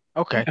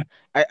 Okay.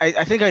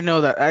 I think I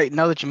know that.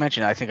 Now that you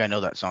mention it, I think I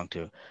know that song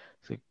too.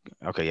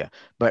 Okay, yeah.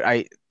 But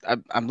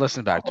I'm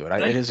listening back to it.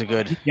 It is a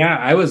good. Yeah,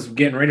 I was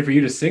getting ready for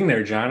you to sing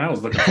there, John. I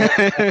was looking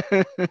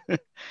for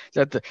Is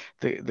that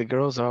the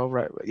girls all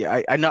right?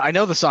 Yeah, I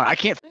know the song. I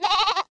can't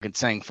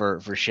sing for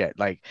shit.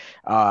 Like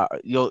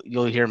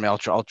you'll hear me.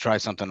 I'll try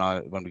something on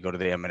it when we go to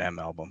the Eminem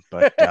album.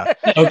 But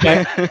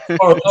okay.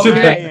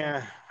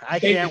 Yeah. I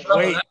can't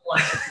wait.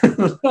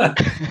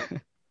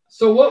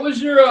 So what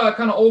was your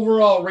kind of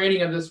overall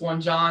rating of this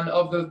one, John,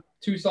 of the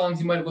two songs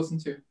you might have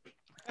listened to?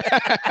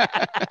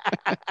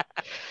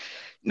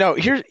 No,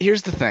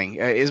 here's the thing.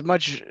 As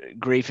much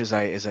grief as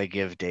I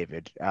give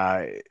David,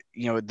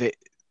 the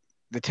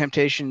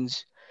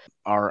Temptations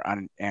are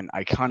an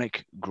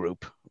iconic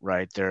group,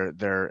 right?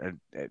 They're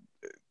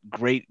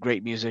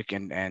great music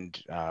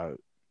and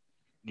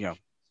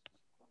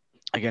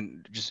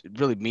again, just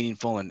really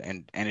meaningful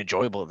and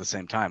enjoyable at the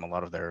same time. A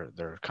lot of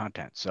their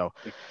content. So,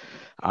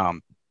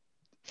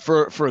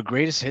 for a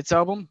greatest hits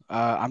album,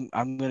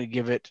 I'm gonna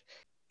give it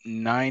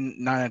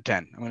 9 out of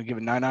 10. I'm gonna give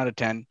it 9 out of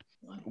 10.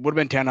 Would have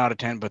been 10 out of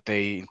 10, but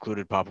they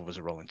included Papa Was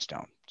a Rolling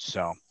Stone.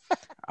 So,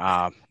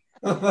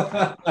 is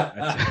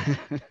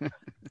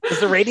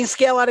the rating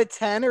scale out of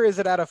 10 or is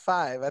it out of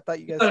 5? I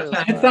thought you guys said it was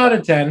 5. It's out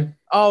of 10.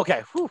 Oh,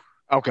 okay. Whew.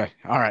 Okay.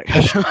 All right.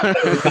 It's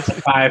out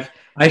of 5.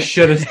 I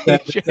should have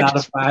said it's out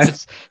of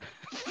 5.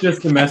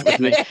 Just to mess with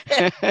me.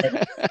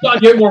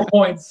 Not get more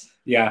points.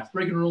 Yeah. It's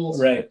breaking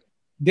rules. Right.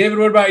 David,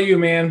 what about you,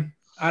 man?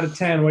 Out of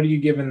 10, what are you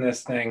giving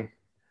this thing?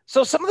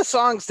 So some of the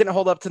songs didn't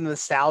hold up to the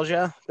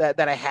nostalgia that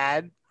I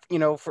had,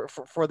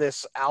 for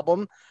this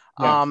album.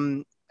 Yeah.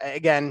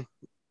 Again,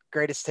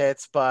 greatest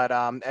hits, but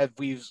as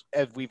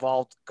we've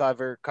all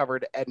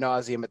covered ad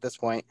nauseum at this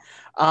point.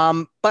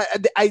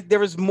 But there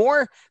was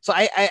more. So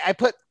I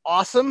put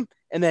awesome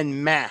and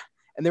then meh,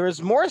 and there was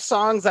more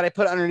songs that I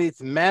put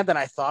underneath meh than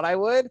I thought I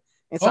would,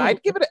 and so I'd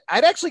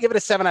actually give it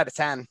a 7 out of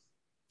 10.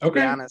 To be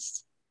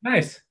honest.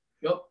 Nice.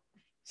 Yep.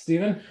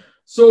 Steven?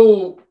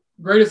 So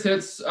greatest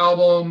hits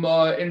album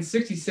in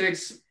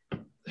 '66.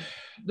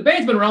 The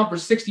band's been around for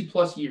 60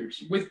 plus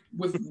years with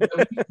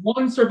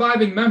one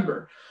surviving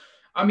member.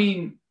 I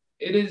mean,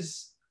 it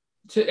is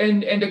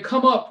to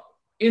come up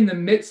in the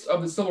midst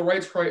of the civil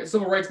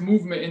rights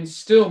movement and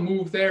still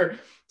move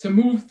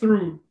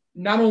through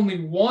not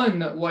only one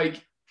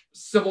like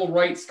civil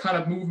rights kind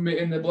of movement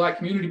in the Black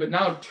community, but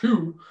now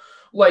two.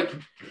 Like,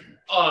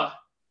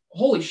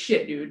 holy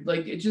shit, dude!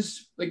 Like it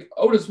just like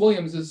Otis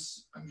Williams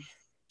is. I mean,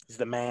 he's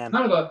the man.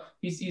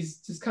 He's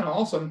just kind of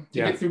awesome to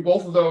get through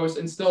both of those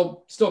and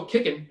still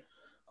kicking.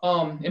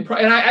 And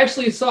I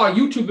actually saw a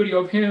YouTube video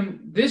of him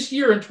this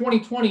year in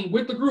 2020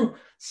 with the group,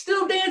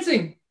 still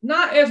dancing,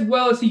 not as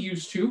well as he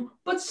used to,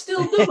 but but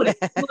still doing it.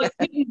 Like,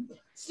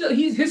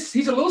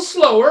 he's a little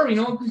slower, you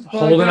know,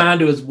 Holding on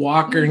to his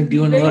walker and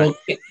doing a little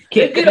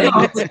kick get him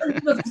out things.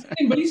 there,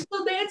 but he's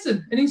still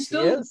dancing and he's He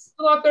still is.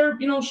 out there,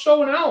 you know,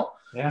 showing out.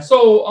 Yeah.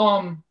 So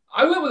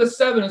I went with a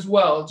 7 as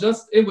well.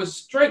 Just it was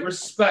straight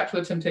respect for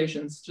the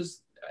Temptations.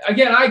 Just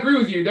again, I agree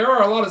with you. There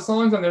are a lot of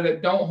songs on there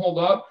that don't hold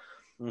up.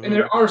 And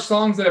there are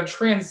songs that have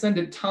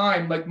transcended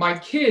time. Like my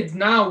kids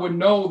now would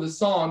know the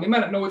song. They might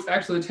not know it's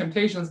actually the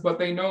Temptations, but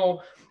they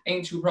know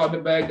Ain't Too Proud to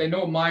Beg. They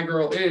know My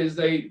Girl Is.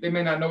 They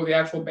may not know the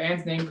actual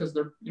band's name because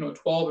they're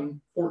 12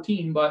 and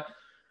 14, but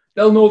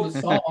they'll know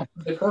the song.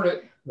 They've heard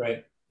it.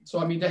 Right. So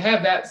I mean, to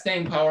have that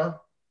staying power.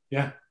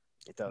 Yeah,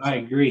 It does. I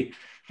agree.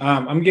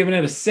 I'm giving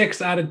it a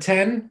 6 out of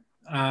 10.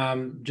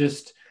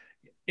 Just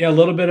a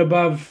little bit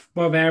above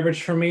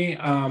average for me.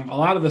 A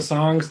lot of the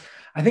songs,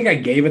 I think I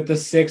gave it the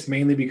 6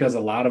 mainly because a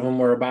lot of them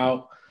were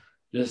about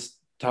just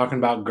talking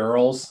about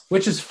girls,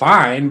 which is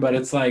fine, but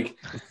it's like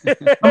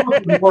some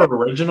of the more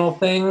original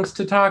things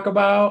to talk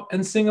about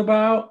and sing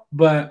about.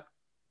 But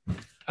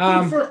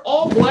for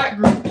all black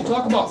groups to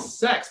talk about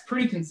sex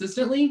pretty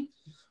consistently,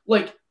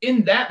 like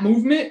in that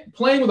movement,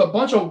 playing with a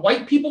bunch of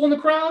white people in the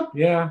crowd.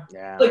 Yeah.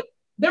 Like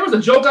there was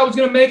a joke I was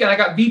gonna make, and I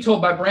got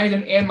vetoed by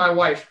Brandon and my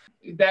wife.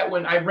 That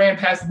when I ran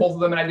past both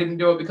of them and I didn't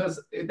do it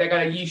because they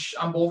got a yeesh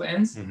on both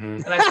ends.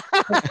 Mm-hmm.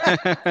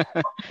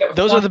 And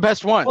Those are the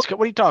best ones.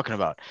 What are you talking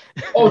about?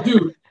 Oh,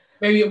 dude,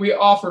 maybe we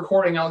off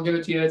recording. I'll give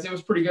it to you. It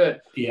was pretty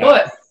good.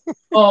 Yeah.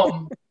 But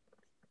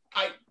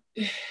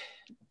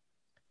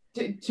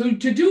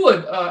to do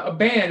a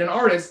band, an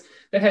artist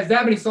that has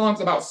that many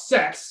songs about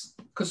sex,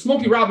 because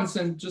Smokey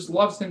Robinson just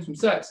loves him some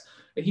sex,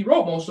 and he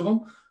wrote most of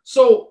them.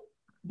 So.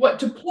 But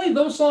to play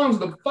those songs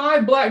with the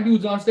 5 black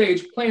dudes on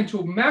stage playing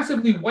to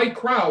massively white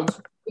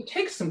crowds, it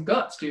takes some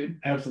guts, dude.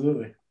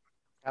 Absolutely.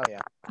 Hell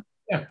yeah.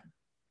 Yeah.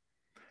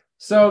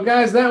 So,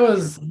 guys, that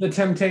was the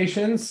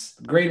Temptations'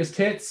 greatest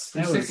hits.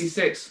 That was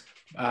 66.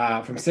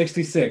 from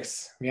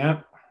 66.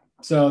 Yeah.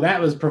 So that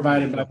was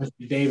provided by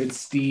Mr. David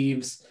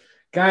Steves.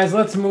 Guys,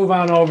 let's move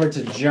on over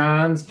to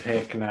John's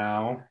pick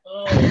now.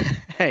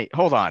 Hey,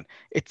 hold on.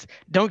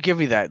 Don't give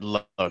me that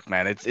look,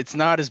 man. It's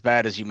not as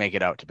bad as you make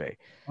it out to be.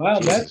 Well,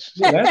 Jesus.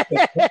 Yep,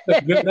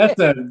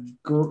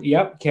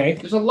 okay.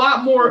 There's a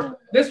lot more.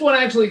 This one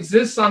actually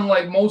exists on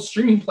like most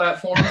streaming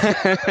platforms.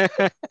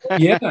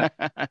 Yeah.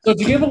 So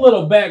to give a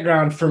little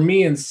background for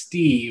me and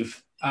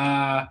Steve,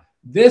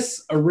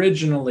 this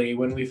originally,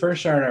 when we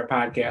first started our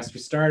podcast,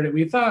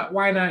 we thought,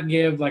 why not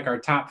give like our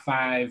top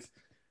 5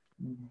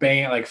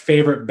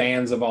 favorite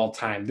bands of all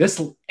time.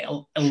 This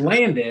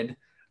landed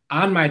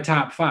on my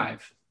top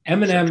 5.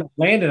 Eminem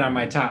landed on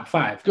my top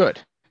 5. Good.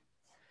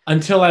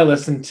 Until I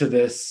listened to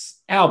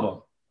this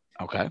album.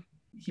 Okay.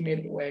 He made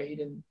it away. He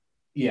didn't.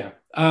 Yeah.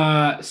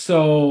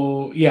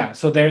 So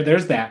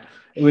there's that,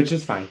 which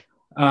is fine.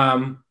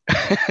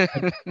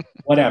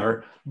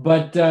 Whatever.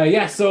 But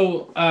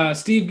so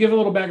Steve, give a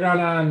little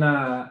background on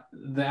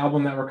the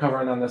album that we're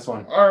covering on this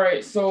one. All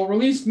right. So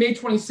released May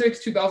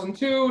 26,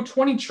 2002,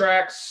 20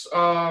 tracks.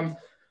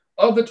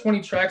 Of the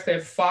 20 tracks, they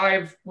have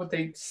 5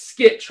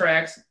 skit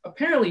tracks.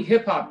 Apparently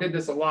hip hop did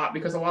this a lot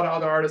because a lot of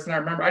other artists, and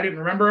I didn't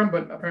remember them,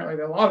 but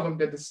apparently a lot of them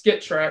did the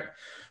skit track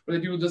where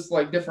they do just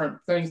like different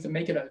things to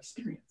make it an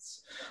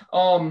experience.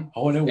 And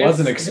it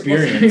was an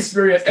experience.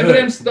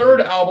 Eminem's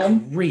third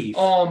album. Grief.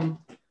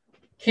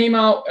 Came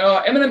out.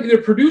 Eminem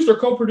either produced or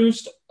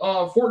co-produced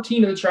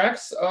 14 of the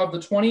tracks of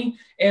the 20,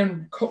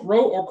 and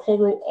wrote or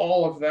co-wrote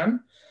all of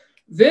them.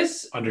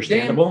 This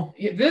understandable.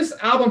 This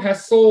album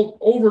has sold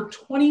over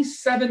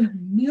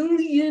 27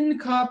 million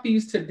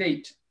copies to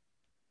date.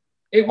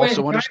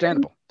 Also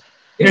understandable.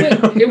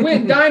 It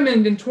went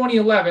diamond in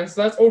 2011,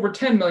 so that's over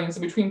 10 million.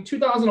 So between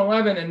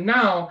 2011 and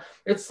now,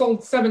 it's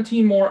sold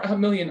 17 more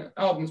million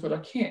albums, but I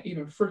can't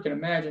even freaking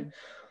imagine.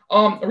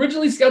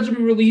 Originally scheduled to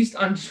be released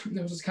on, this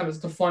was kind of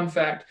just a fun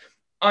fact,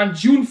 on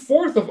June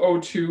 4th of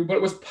 2002, but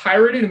it was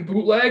pirated and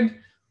bootlegged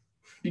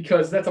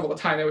because that's all the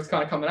time that was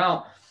kind of coming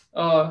out.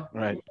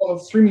 Right. All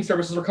the streaming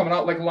services were coming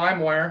out like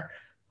LimeWire.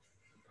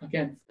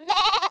 Again,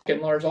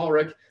 fucking Lars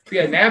Ulrich. If we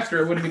had Napster,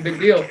 it wouldn't be a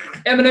big deal.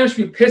 Eminem should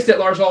be pissed at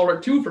Lars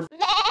Ulrich too for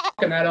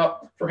fucking that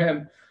up for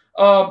him.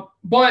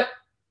 But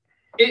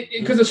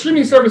because the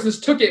streaming services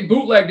took it and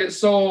bootlegged it,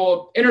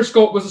 so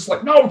Interscope was just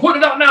like, no, we're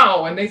putting it out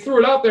now, and they threw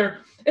it out there,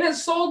 and it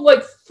sold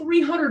like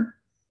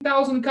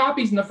 300,000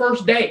 copies in the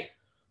first day.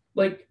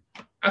 Like,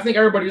 I think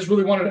everybody just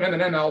really wanted an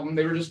Eminem album.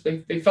 They were just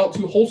they felt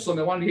too wholesome.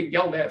 They wanted to get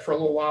yelled at for a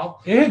little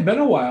while. It had been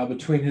a while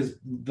between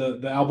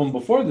the album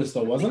before this,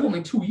 though, wasn't it?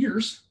 Only 2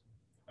 years.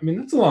 I mean,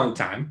 that's a long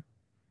time.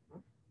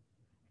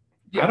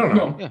 Yeah, I don't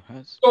know. No. Yeah,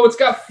 So it's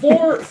got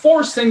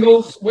four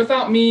singles: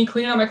 Without Me,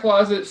 Clean Out My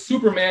Closet,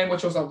 Superman,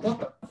 which was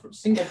a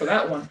single for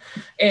that one,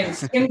 and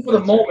Sing for the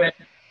Moment.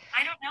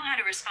 I don't know how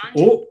to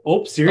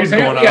respond. Siri's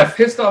Apparently, going off.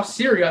 pissed off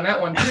Siri on that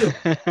one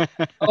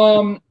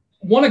too.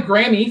 Won a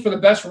Grammy for the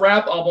best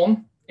rap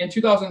album in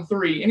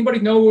 2003. Anybody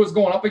know who it was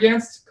going up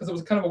against? Because it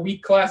was kind of a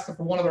weak class for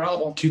one of their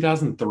albums.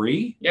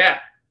 2003? Yeah.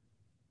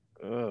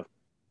 Ugh.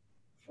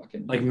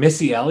 Fucking. Like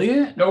Missy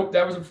Elliott? Nope,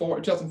 that was in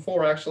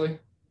 2004 actually.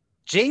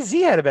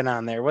 Jay-Z had been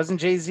on there. Wasn't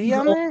Jay-Z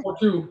on there?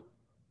 Too.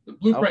 The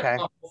Blueprint Okay. came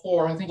out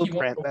before. I think he won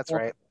Blueprint, before. that's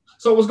right.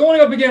 So it was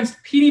going up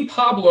against Petey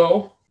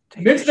Pablo,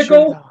 Take your shirt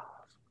Mystical. off.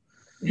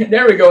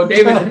 There we go.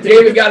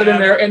 David got it in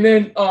there. And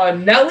then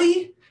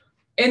Nelly.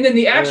 And then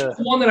the actual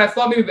one that I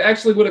thought maybe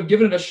actually would have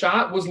given it a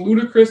shot was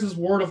Ludacris's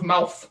Word of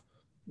Mouth.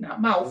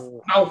 Not mouth.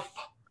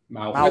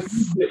 Mouth.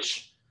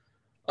 Which,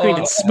 Couldn't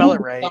even spell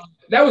it right.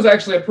 That was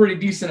actually a pretty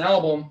decent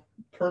album.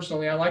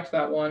 Personally, I liked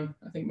that one.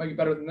 I think it might be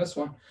better than this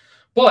one.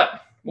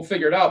 But we'll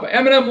figure it out. But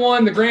Eminem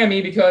won the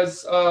Grammy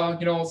because,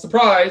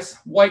 surprise,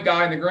 white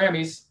guy in the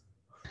Grammys.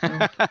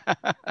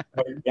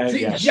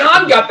 See,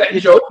 John got that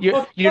joke.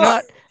 You're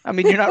not. I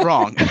mean, you're not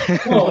wrong.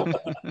 No,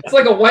 it's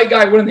like a white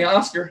guy winning the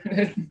Oscar.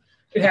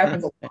 It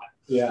happens a lot.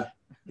 Yeah.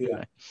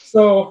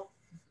 So,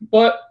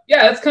 but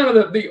yeah, that's kind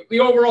of the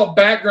overall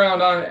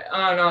background on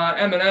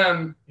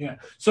Eminem. Yeah.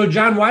 So,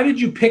 John, why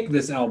did you pick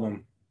this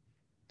album?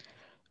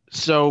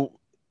 So,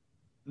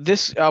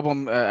 this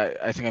album,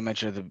 I think I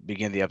mentioned at the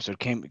beginning of the episode,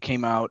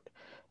 came out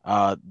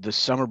the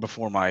summer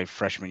before my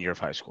freshman year of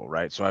high school,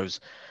 right? So I was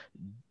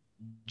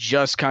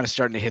just kind of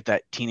starting to hit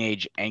that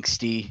teenage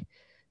angsty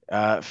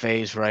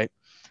phase, right?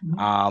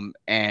 Mm-hmm.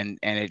 And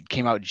it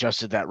came out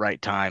just at that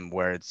right time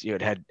where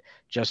it had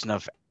just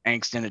enough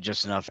angst in it,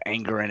 just enough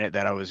anger in it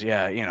that I was,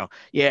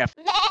 f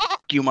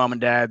you, mom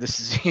and dad. This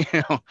is,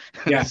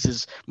 this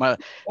is my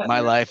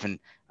life, and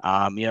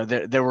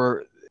there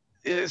were.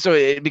 So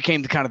it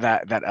became kind of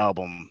that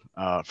album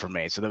for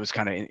me. So that was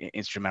kind of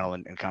instrumental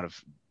in kind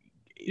of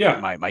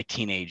my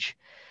teenage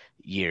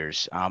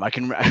years. I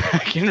can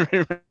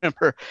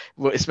remember,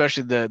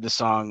 especially the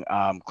song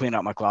 "Clean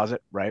Out My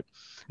Closet," right?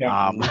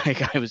 Yeah.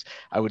 Like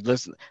I would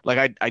listen,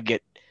 like I'd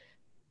get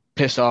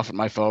pissed off at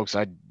my folks.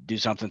 I'd do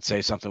something,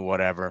 say something,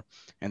 whatever,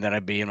 and then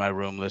I'd be in my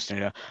room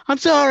listening to, "I'm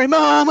sorry,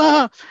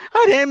 Mama,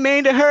 I didn't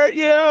mean to hurt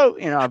you."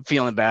 I'm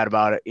feeling bad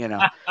about it.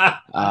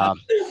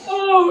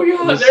 Oh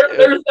yeah,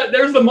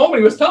 there's the moment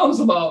he was telling us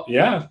about.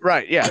 Yeah.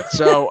 Right. Yeah.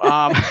 So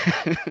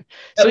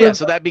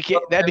so that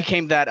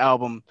became that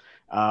album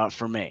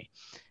for me.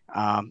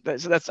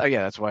 That's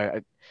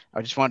why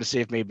I just wanted to see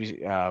if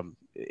maybe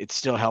it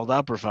still held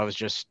up, or if I was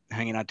just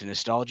hanging on to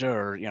nostalgia,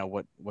 or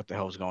what the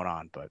hell was going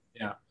on. But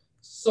yeah.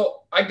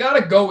 So I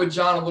gotta go with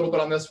John a little bit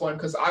on this one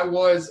because I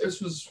was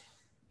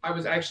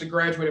actually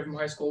graduated from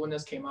high school when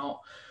this came out,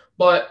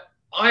 but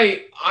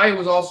I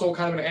was also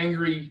kind of an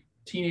angry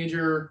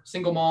teenager,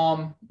 single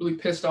mom, really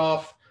pissed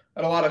off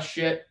at a lot of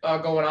shit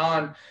going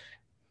on,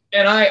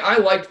 and I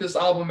liked this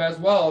album as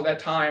well at that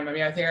time. I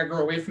mean, I think I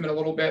grew away from it a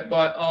little bit,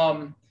 but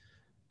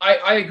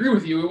I agree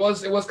with you. It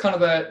was kind of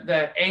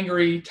that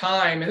angry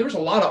time, and there was a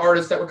lot of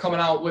artists that were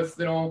coming out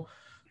with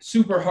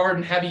super hard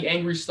and heavy,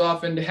 angry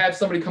stuff, and to have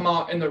somebody come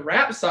out in the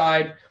rap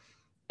side,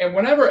 and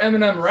whenever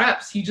Eminem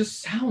raps, he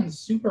just sounds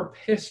super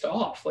pissed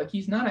off, like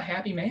he's not a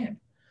happy man.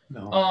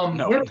 No.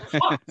 He's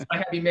not a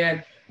happy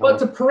man. But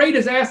to parade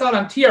his ass out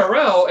on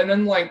TRL and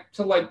then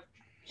to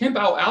pimp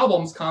out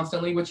albums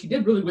constantly, which he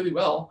did really, really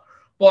well.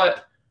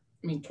 But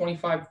I mean,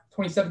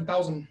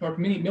 27,000 or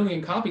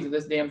million copies of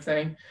this damn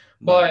thing.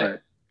 But Right.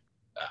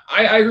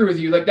 I agree with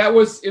you. Like it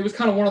was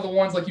kind of one of the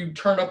ones like you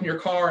turn up in your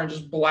car and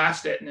just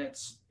blast it, and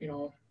it's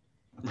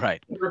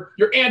right.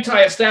 You're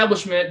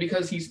anti-establishment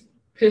because he's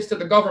pissed at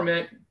the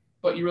government,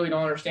 but you really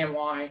don't understand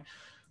why.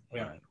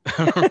 Yeah.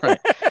 Right.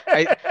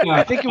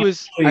 I think it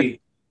was. Go ahead.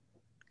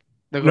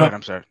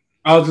 I'm sorry.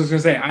 I was just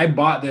gonna say I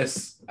bought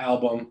this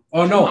album.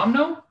 Oh no, Mom,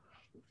 no.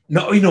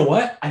 No, you know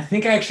what? I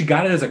think I actually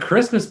got it as a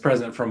Christmas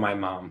present from my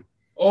mom.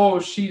 Oh,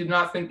 she did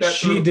not think that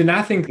through. She did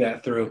not think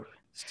that through.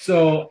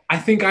 So I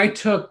think I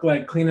took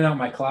cleaning out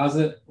my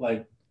closet,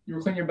 you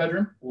were cleaning your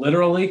bedroom?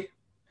 Literally.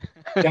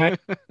 Yeah.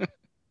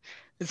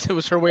 It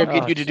was her way of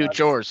getting you to do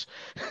chores.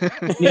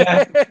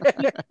 Yeah.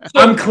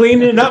 I'm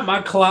cleaning up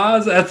my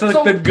closet. That's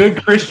the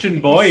good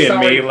Christian boy in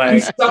me.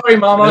 Sorry,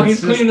 Mama. He's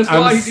cleaning his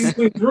closet. He's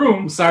cleaning his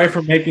room. I'm sorry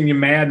for making you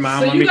mad,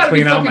 Mom. So Let you me gotta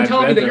clean be out my fucking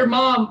telling me that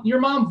bedroom. your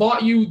mom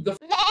bought you the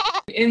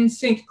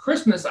NSYNC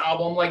Christmas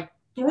album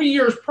 3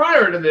 years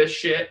prior to this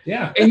shit.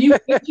 Yeah. And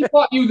she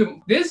bought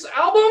you this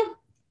album?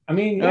 I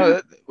mean,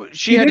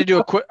 she had to do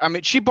a quick. I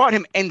mean, she bought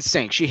him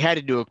NSYNC. She had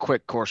to do a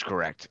quick course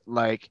correct.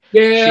 Yeah.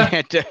 She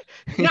had to.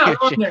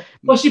 Yeah.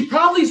 Well, she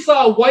probably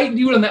saw a white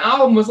dude on the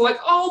album, was like,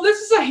 "Oh, this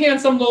is a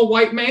handsome little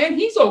white man.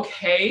 He's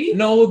okay."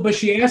 No, but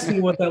she asked me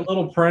what that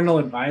little parental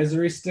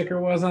advisory sticker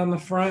was on the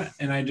front,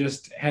 and I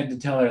just had to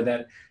tell her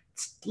that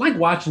it's like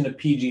watching a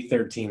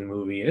PG-13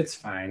 movie. It's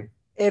fine.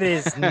 It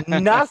is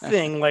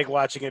nothing like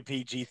watching a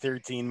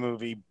PG-13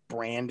 movie,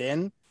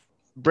 Brandon.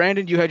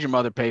 Brandon, you had your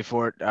mother pay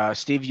for it.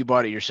 Steve, you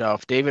bought it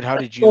yourself. David, how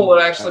did you? Stole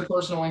it actually,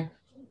 personally.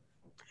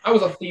 I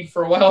was a thief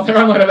for a while there.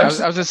 I might have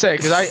actually. I was gonna say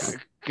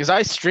because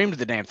I streamed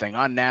the damn thing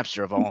on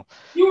Napster of all.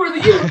 You were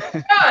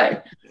the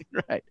guy.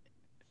 Right.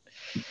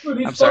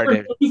 I'm sorry,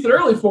 David. It's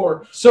early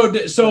for. So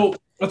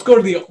let's go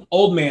to the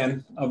old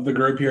man of the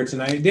group here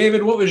tonight.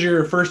 David, what was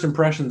your first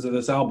impressions of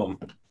this album?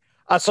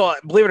 So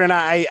believe it or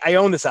not, I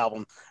own this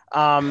album.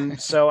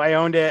 So I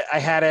owned it. I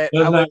had it. It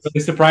does not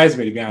really surprise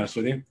me, to be honest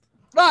with you.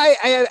 Well,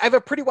 I have a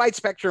pretty wide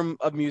spectrum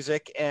of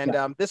music,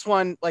 and this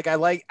one, like I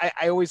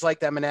always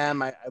liked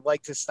Eminem. I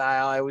liked his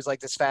style. I always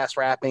liked his fast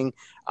rapping.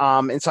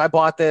 And so I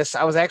bought this.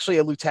 I was actually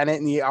a lieutenant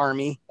in the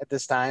Army at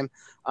this time.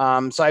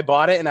 So I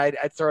bought it, and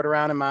I'd throw it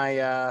around in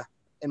my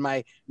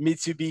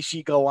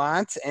Mitsubishi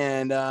Galant,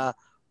 and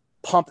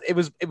pumped. It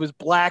was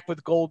black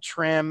with gold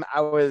trim. I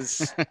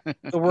was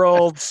the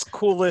world's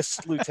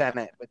coolest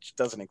lieutenant, which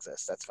doesn't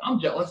exist. That's fine. I'm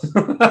jealous.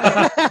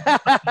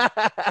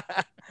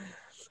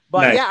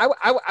 But Nice. yeah,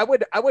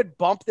 I would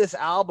bump this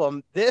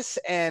album. This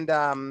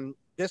and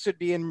this would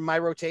be in my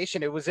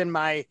rotation. It was in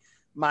my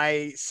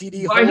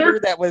CD Visor? holder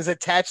that was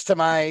attached to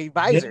my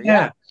visor.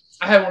 Yeah.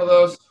 I had one of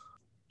those.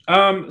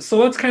 So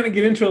let's kind of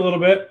get into a little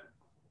bit.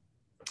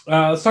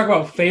 Let's talk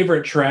about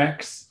favorite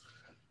tracks.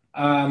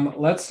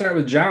 Let's start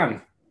with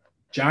John.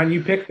 John,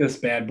 you picked this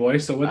bad boy.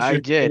 So what's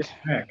your favorite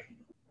track?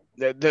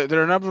 There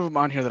are a number of them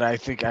on here that I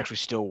think actually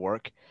still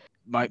work.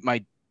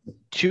 My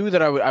two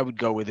that I would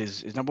go with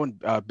is number one,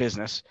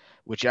 Business,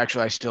 which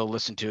actually I still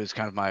listen to. Is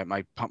kind of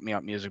my pump me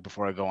up music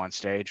before I go on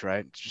stage,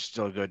 right? It's just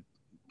still a good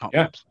pump me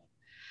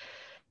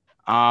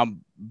up.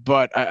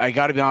 But I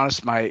got to be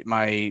honest, my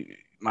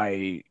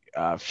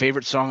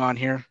favorite song on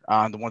here,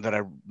 the one that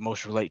I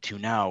most relate to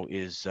now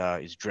is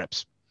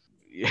Drips.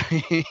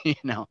 You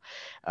know,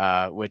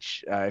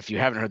 which if you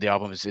haven't heard the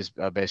album is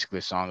basically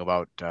a song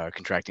about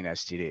contracting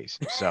STDs.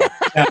 So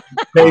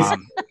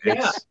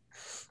it's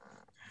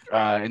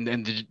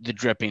and the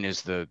dripping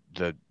is the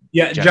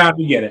John,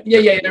 you get it.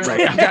 Yeah.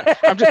 Right.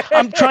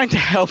 I'm trying to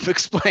help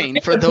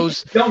explain for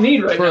those don't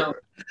need right now.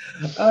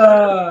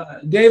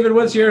 David,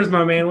 what's yours,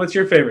 my man? What's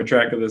your favorite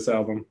track of this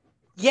album?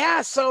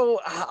 Yeah, so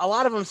a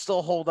lot of them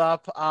still hold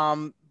up.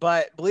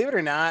 But believe it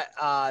or not,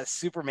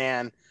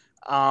 Superman.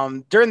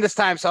 During this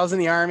time, so I was in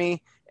the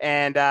Army,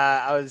 and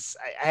I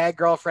had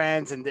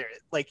girlfriends, and they're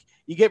like,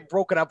 you get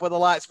broken up with a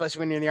lot, especially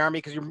when you're in the Army,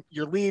 because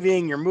you're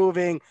leaving, you're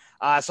moving.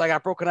 So I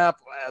got broken up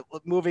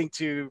moving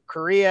to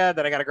Korea.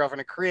 Then I got a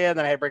girlfriend in Korea.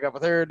 Then I had to break up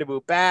with her to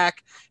move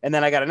back. And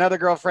then I got another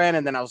girlfriend,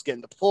 and then I was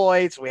getting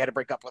deployed, so we had to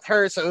break up with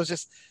her. So it was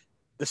just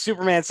the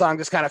Superman song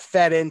just kind of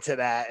fed into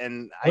that.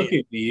 And Look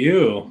at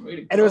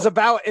you. And it was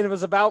about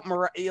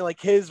like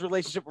his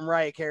relationship with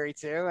Mariah Carey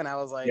too. And I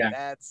was like,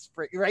 that's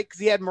pretty right, because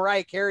he had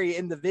Mariah Carey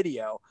in the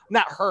video,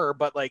 not her,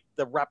 but like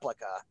the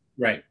replica.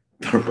 Right.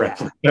 The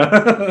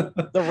replica.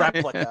 The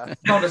replica.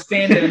 On the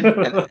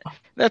stand-in.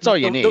 That's all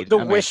you need. The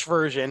Wish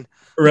version.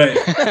 Right.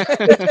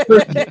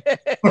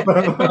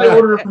 I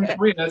ordered it from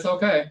Korea. That's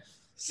okay.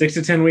 6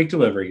 to 10 week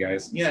delivery,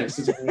 guys. Yeah. 6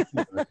 to 10 week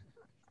delivery.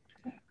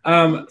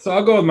 So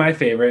I'll go with my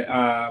favorite,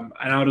 and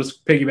I'll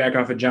just piggyback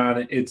off of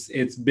John.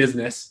 It's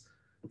Business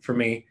for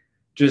me.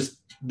 Just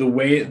the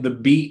way the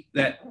beat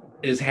that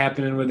is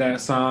happening with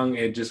that song,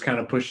 it just kind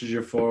of pushes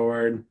you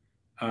forward.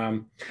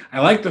 I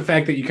like the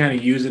fact that you kind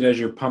of use it as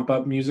your pump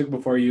up music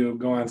before you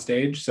go on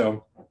stage.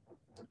 So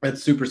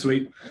that's super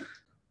sweet.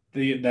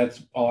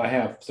 That's all I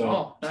have.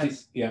 So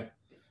nice. Yeah.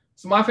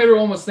 So my favorite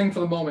one was Thing for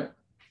the Moment,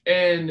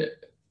 and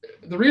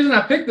the reason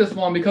I picked this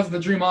one because of the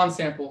Dream On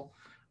sample.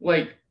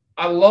 Like,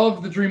 I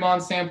love the Dream On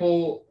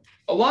sample.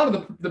 A lot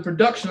of the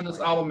production of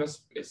this album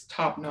is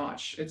top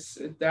notch.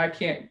 I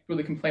can't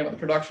really complain about the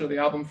production of the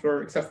album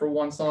except for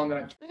one song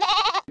that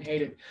I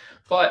hated.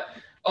 But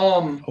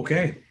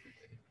okay.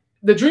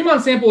 The Dream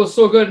On sample is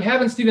so good, and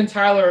having Steven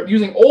Tyler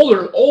using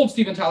old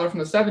Steven Tyler from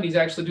the 70s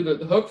actually do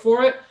the hook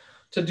for it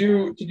to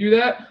do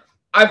that.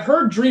 I've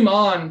heard Dream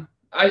On.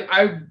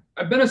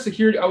 I've been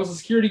I was a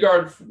security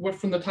guard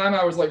from the time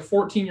I was like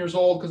 14 years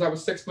old, because I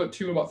was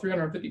 6'2", about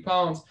 350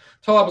 pounds,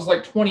 till I was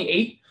like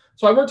 28.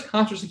 So I worked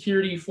concert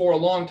security for a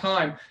long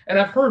time, and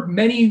I've heard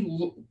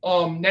many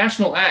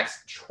national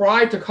acts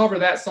try to cover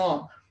that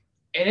song,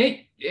 and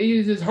it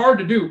is hard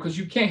to do because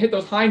you can't hit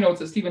those high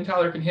notes that Steven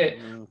Tyler can hit.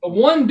 But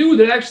one dude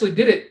that actually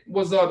did it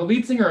was the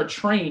lead singer of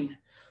Train.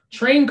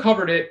 Train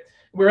covered it.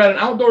 We were at an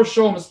outdoor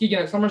show in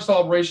Muskegon at Summer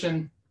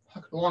Celebration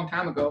a long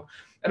time ago.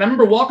 And I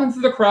remember walking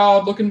through the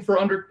crowd looking for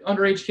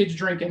underage kids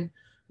drinking.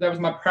 That was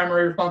my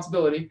primary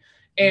responsibility.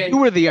 And you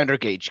were the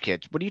underage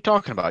kid. What are you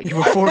talking about? You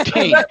were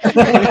 14.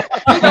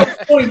 I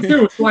was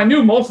 22, so I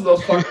knew most of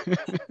those fuckers.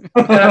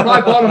 And I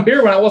probably bought them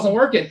beer when I wasn't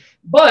working.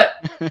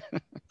 But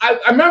I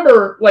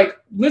remember like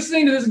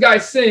listening to this guy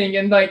sing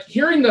and like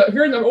hearing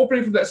the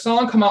opening for that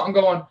song come out and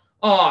going,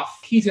 oh,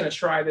 he's gonna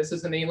try this,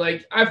 isn't he?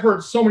 Like, I've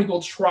heard so many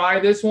people try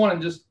this one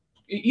and just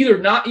either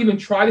not even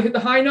try to hit the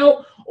high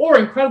note or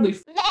incredibly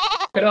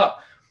it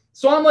up.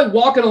 So I'm like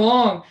walking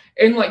along,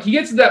 and like he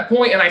gets to that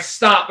point, and I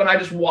stop and I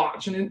just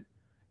watch, and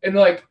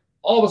like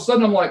all of a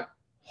sudden I'm like,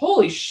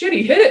 holy shit,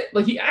 he hit it!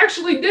 Like, he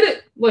actually did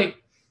it! Like,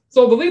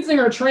 so the lead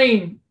singer of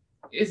Train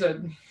he's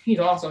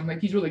awesome.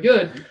 Like, he's really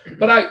good.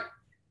 But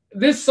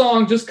this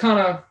song just kind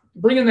of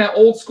bringing that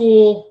old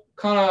school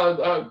kind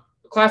of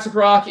classic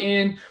rock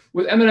in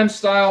with Eminem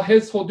style,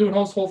 his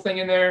whole thing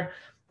in there.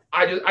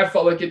 I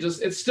felt like I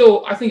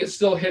think it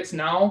still hits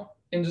now.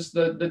 And just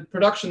the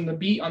production, the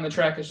beat on the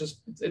track is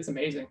just, it's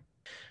amazing.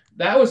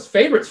 That was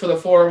favorites for the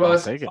four of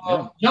us. I'll take it,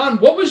 yeah. John,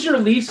 what was your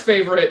least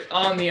favorite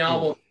on the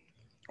album?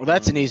 Well,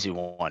 that's an easy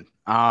one.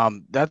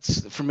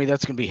 That's for me.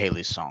 That's gonna be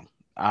Haley's song.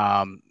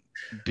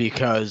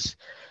 Because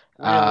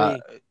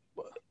Really?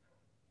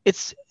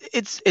 it's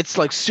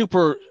like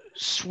super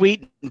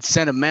sweet and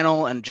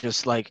sentimental and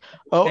just like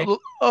Okay.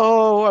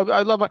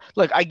 I love my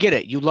like I get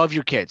it. You love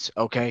your kids,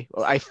 okay?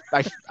 I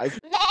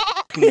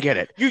can get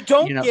it. You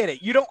don't You know, get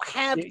it. You don't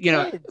have you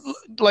know, kids.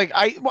 like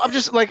I'm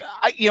just like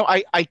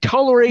I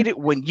tolerate it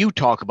when you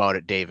talk about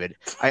it, David.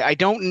 I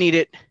don't need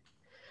it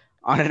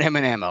on an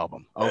Eminem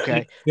album,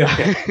 okay? Yeah.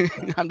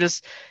 I'm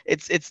just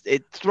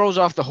it throws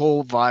off the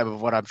whole vibe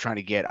of what I'm trying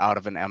to get out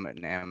of an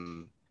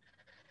Eminem.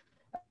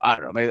 I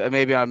don't know.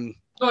 Maybe I'm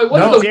No, it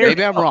wasn't No, those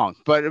maybe I'm wrong,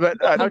 but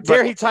How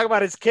dare he talk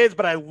about his kids?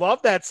 But I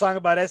love that song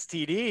about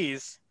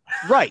STDs.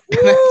 right.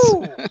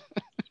 Woo!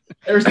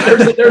 There's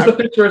a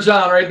picture of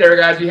John right there,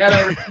 guys. We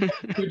haven't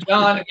to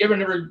John. If you ever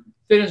never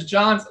finished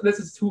John's, this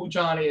is who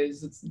John is.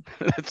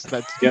 that's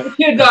Yeah. The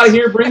kids out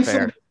here, bring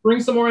fair.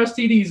 some more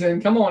STDs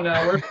in. Come on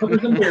now, where's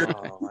some beer?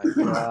 Oh my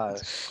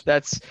gosh.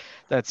 That's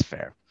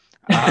fair.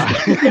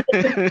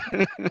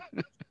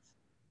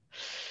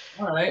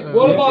 All right. Yeah,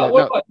 What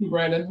no. about you,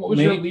 Brandon? What was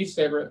your least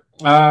favorite?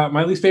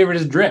 My least favorite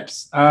is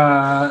Drips.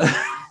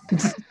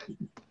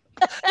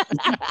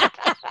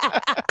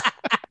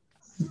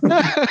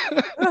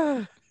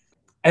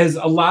 As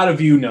a lot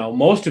of you know,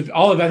 I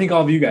think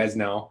all of you guys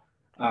know,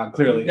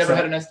 clearly. You've never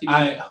had an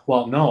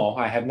STD? No,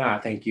 I have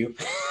not. Thank you.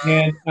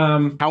 And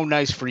How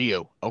nice for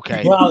you.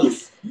 Okay. well,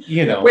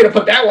 you know, Way to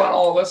put that one on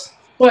all of us.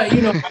 but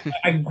you know,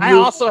 I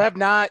also have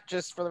not,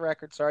 just for the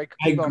record. Sorry.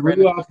 I Keep going, grew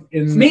Brandon. up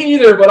in. Me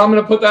either, but I'm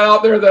gonna put that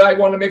out there that I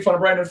want to make fun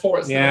of Brandon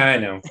Forrest. Yeah, I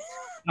know.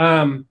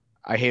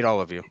 I hate all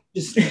of you.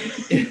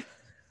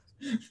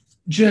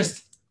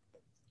 Just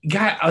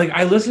got like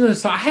I listened to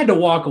this song. I had to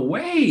walk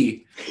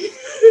away.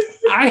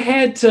 I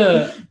had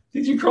to.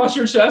 Did you cross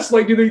your chest?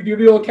 Like do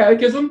the old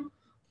catechism?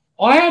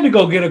 I had to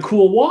go get a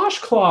cool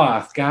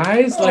washcloth,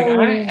 guys. Like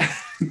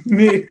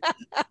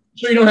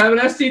Sure you don't have an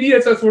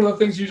STD? That's one of the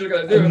things you usually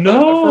gotta do.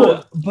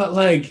 No, but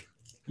like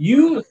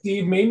you,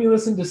 Steve, made me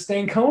listen to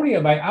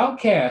Stankonia by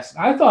Outkast.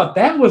 I thought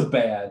that was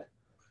bad.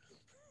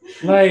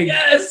 Like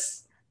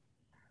Yes.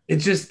 it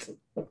just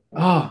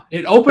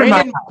it opened my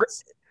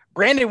eyes.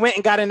 Brandon went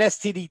and got an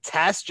STD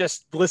test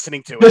just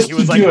listening to it. Just He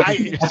was to like, do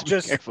it. I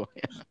just Careful.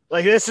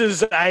 like this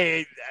is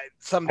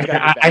something's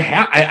gotta be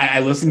I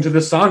listened to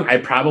the song. I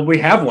probably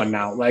have one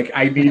now. Like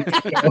I need.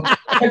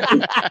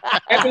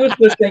 After listening to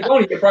this thing,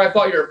 you probably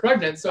thought you were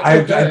pregnant. So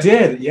I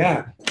did,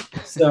 yeah.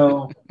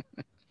 So,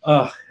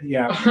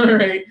 yeah. All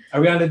right.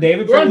 Are we on to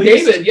David? We're for on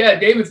least? David. Yeah,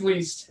 David's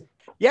least.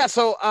 Yeah,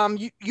 so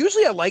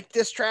usually I like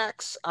diss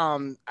tracks.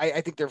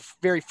 I think they're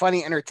very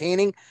funny,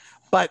 entertaining,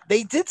 but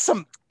they did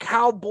some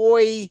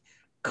cowboy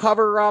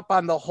cover up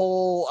on the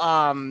whole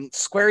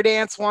square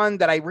dance one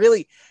that I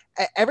really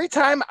every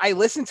time I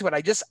listen to it,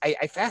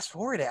 I fast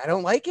forward it. I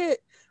don't like it.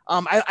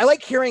 I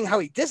like hearing how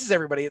he disses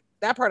everybody.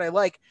 That part I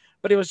like,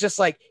 but it was just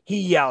like he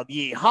yelled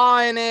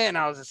 "yeehaw" in it, and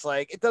I was just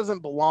like, it doesn't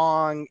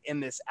belong in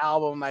this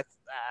album. I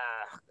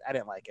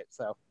didn't like it.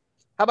 So,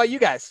 how about you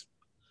guys?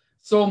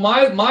 So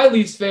my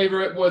least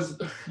favorite was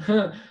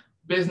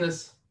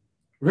Business.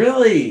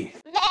 Really?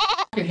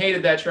 I fucking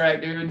hated that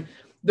track, dude.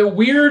 The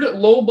weird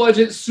low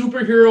budget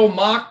superhero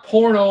mock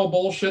porno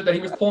bullshit that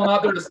he was pulling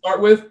out there to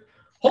start with.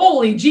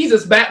 Holy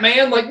Jesus,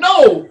 Batman! Like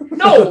no.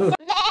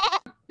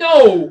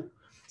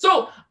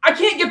 So I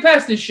can't get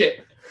past this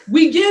shit.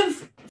 We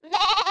give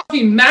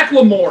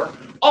Macklemore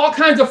all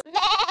kinds of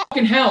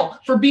fucking hell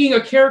for being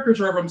a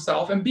caricature of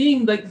himself and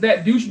being like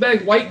that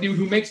douchebag white dude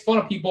who makes fun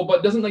of people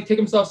but doesn't like take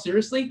himself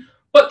seriously.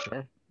 But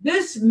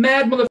this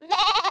mad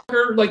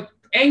motherfucker, like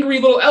angry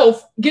little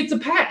elf, gets a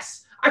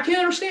pass. I can't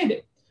understand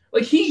it.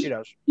 Like he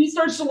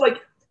starts to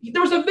like.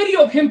 There was a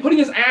video of him putting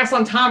his ass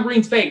on Tom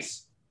Green's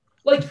face,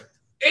 like.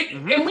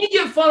 And we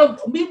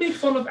make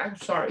fun of. I'm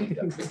sorry,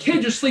 the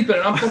kids are sleeping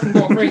and I'm fucking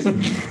going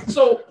crazy.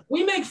 So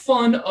we make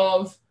fun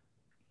of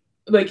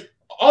like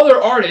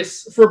other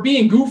artists for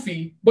being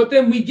goofy, but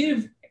then we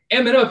give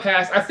Eminem a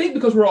pass. I think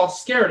because we're all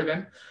scared of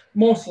him,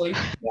 mostly,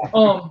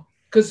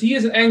 because he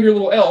is an angry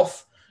little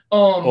elf.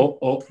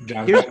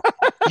 John.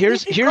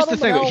 Here's the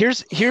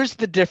thing. Here's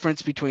the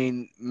difference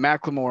between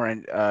Macklemore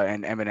and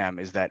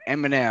Eminem is that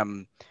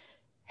Eminem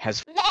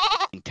has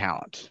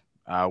talent,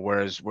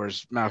 whereas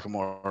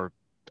Macklemore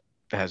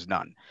has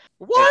none.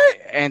 What?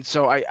 And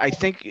so I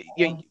think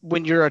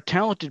when you're a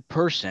talented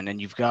person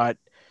and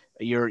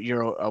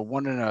you're a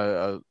one in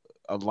a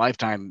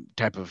lifetime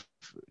type of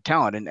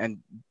talent, and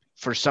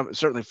for some,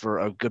 certainly for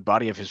a good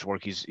body of his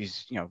work,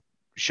 he's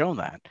shown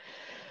that.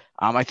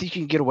 I think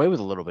you can get away with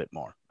a little bit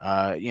more.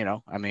 I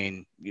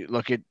mean, you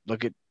look at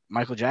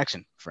Michael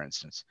Jackson, for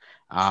instance.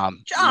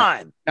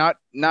 John. I'm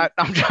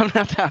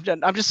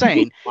just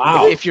saying.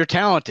 Wow. If you're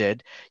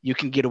talented, you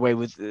can get away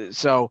with.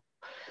 So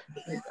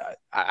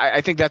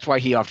I think that's why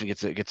he often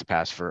gets a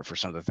pass for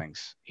some of the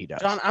things he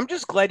does. John, I'm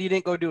just glad you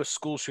didn't go do a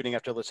school shooting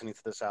after listening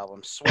to this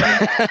album. Swear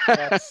to God.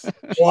 That's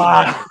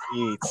Wow.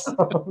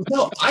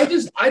 No, I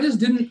just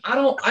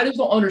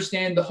don't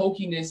understand the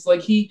hokiness.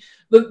 Like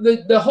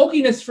the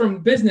hokiness from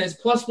Business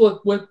plus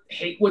with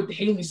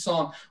Haley's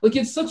song. Like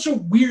it's such a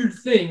weird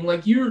thing.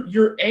 Like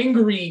you're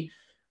angry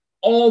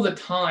all the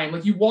time.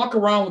 Like you walk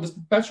around with this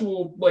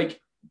perpetual like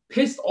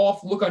pissed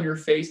off look on your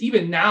face.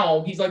 Even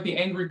now, he's like the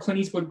angry Clint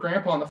Eastwood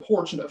grandpa on the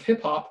porch of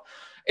hip hop.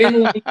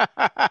 And like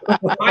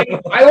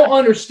I don't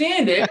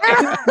understand it.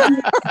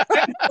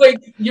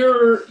 Like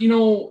you're,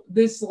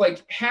 this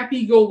like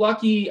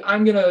happy-go-lucky,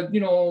 I'm gonna,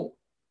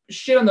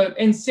 shit on the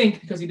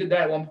NSYNC because he did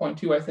that at one point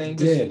too, I think.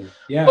 He did,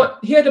 yeah. But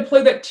he had to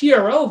play that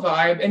TRL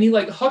vibe, and he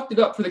like hucked it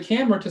up for the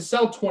camera to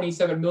sell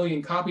 27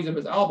 million copies of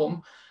his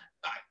album.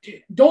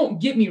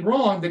 Don't get me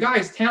wrong, the guy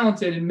is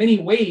talented in many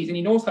ways, and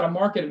he knows how to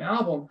market an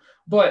album.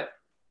 But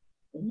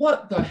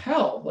what the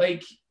hell?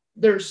 Like,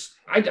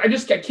 I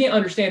can't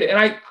understand it. And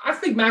I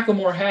think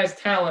Macklemore has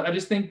talent. I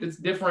just think it's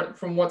different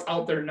from what's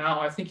out there now.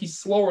 I think he's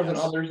slower than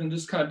others and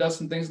just kind of does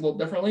some things a little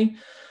differently.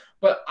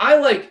 But I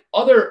like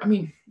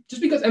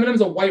just because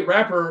Eminem's a white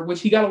rapper,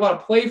 which he got a lot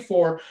of play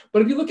for,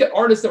 but if you look at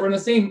artists that were in the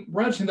same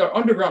range, they're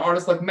underground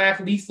artists like Mac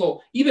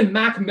Lethal, even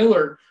Mac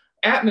Miller,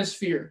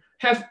 Atmosphere,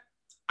 have,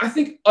 I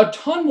think, a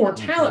ton more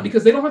talent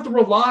because they don't have to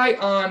rely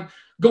on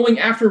going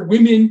after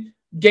women,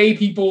 gay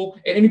people,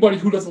 and anybody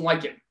who doesn't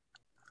like him.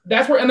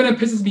 That's where Eminem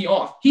pisses me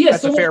off. He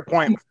has so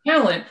much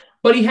talent,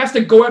 but he has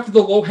to go after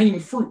the low-hanging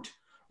fruit.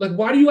 Like,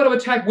 why do you got to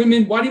attack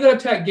women? Why do you got to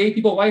attack gay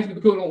people, white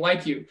people who don't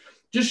like you?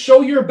 Just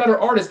show you're a better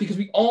artist because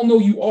we all know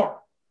you are.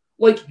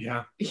 Like,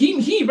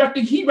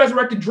 he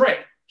resurrected Dre.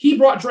 He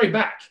brought Dre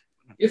back.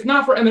 If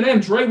not for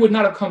Eminem, Dre would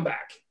not have come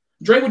back.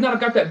 Dre would not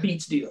have got that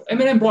Beats deal.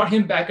 Eminem brought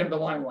him back into the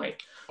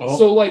limelight. Oh.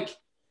 So, like,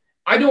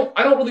 I don't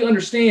really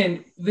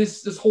understand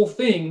this whole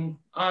thing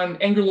on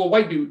Angry Little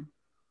White Dude.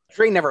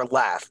 Dre never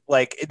left.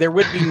 Like, there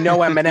would be no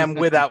Eminem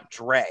without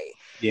Dre.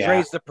 Yeah.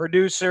 Dre's the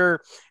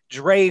producer.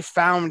 Dre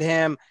found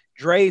him.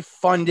 Dre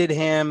funded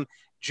him.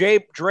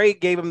 Dre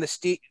gave him the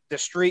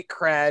street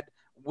cred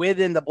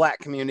within the black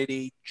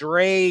community.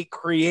 Dre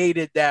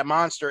created that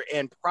monster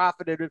and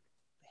profited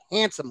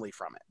handsomely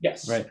from it.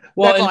 Yes. Right.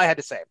 Well, that's all I had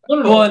to say.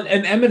 Well,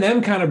 and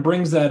Eminem kind of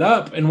brings that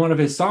up in one of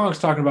his songs,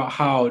 talking about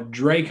how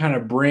Dre kind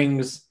of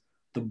brings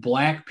the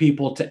black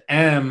people to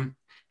M,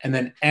 and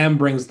then M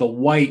brings the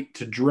white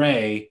to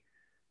Dre.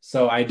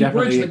 So I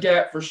definitely bridged the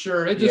gap for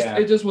sure. It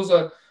just was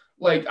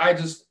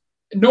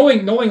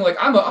knowing like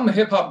I'm a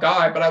hip hop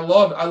guy, but I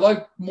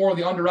like more of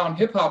the underground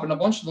hip hop, and a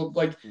bunch of the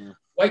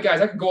white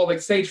guys. I could go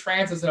like Sage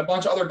Francis and a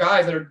bunch of other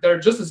guys that are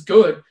just as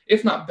good,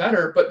 if not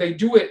better, but they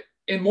do it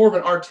in more of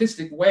an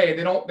artistic way.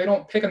 They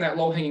don't pick on that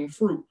low hanging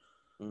fruit.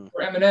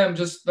 For Eminem,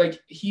 just like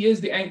he is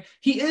the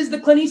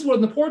Clint Eastwood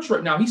in the porch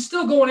right now. He's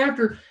still going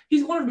after.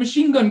 He's one of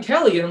Machine Gun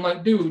Kelly, and I'm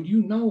like, dude,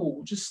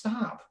 just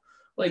stop.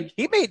 Like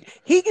he beat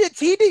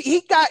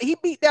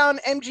down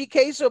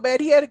MGK so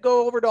bad he had to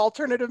go over to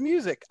alternative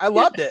music. I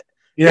loved it.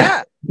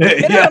 Get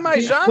out of my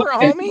genre,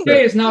 homie.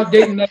 MGK is now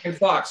dating Megan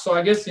Fox, so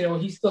I guess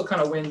he still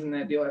kind of wins in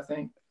that deal. I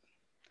think.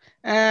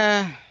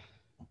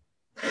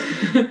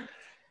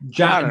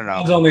 John, I don't know.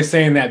 John's only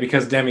saying that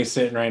because Demi's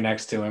sitting right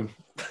next to him.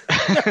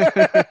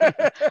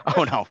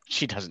 Oh no,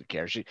 she doesn't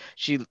care. She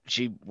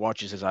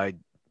watches as I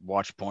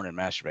watch porn and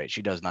masturbate.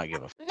 She does not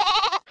give a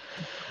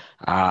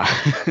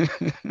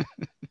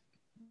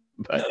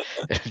but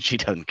she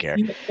doesn't care.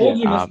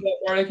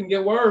 It can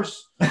get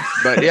worse.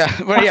 But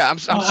I'm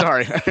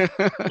sorry.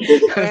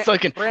 It's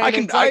like I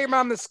can tell your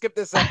mom to skip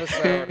this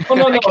episode.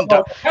 No.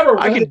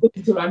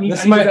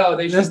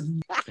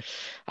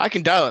 I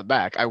can dial it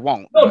back. I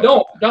won't.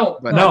 No,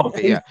 don't. But, no.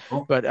 Yeah.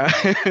 But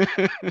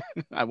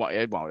I won't.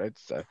 It won't.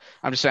 It's.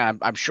 I'm just saying.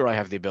 I'm sure I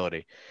have the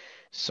ability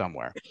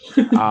somewhere.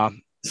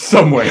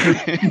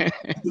 Somewhere.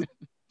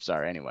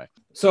 Sorry. Anyway.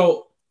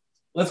 So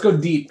let's go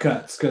deep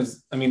cuts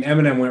because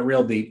Eminem went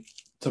real deep.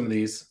 Some of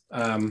these.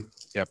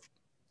 Yep.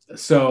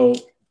 So,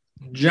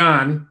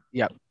 John.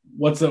 Yep.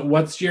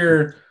 What's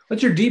your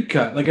deep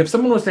cut? Like if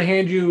someone was to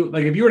hand you,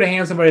 like if you were to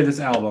hand somebody this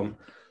album,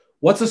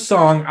 what's a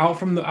song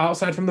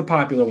outside from the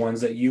popular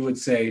ones that you would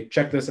say,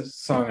 check this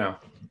song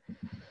out?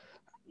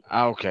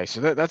 Okay,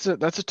 so that's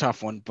a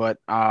tough one, but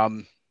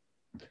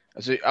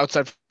so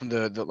outside from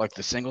the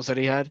singles that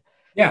he had.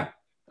 Yeah.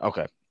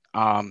 Okay.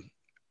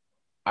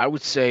 I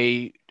would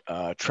say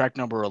track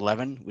number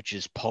 11, which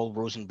is Paul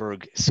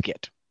Rosenberg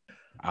Skit.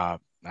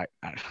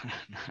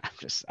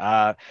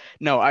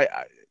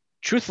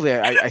 Truthfully,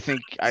 I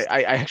think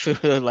I actually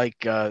really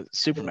like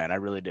Superman. I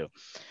really do.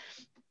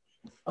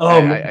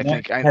 I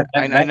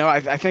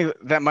think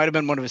that might have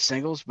been one of his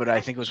singles, but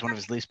I think it was one of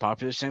his least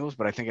popular singles.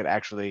 But I think it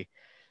actually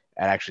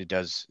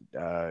does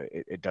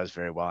it does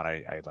very well, and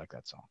I like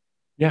that song.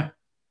 Yeah.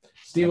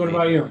 Steve, what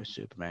about you?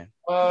 Superman.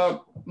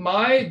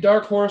 My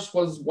dark horse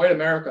was White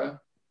America.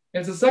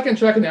 It's the second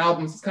track in the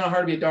album, so it's kind of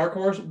hard to be a dark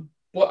horse.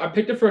 But I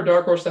picked it for a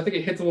dark horse. I think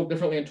it hits a little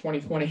differently in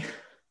 2020.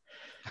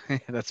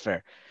 That's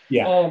fair.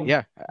 Yeah.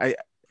 Yeah.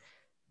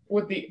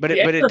 with the but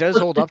it does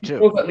hold up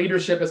too. That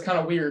leadership is kind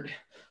of weird,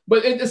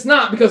 but it's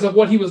not because of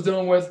what he was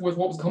dealing with what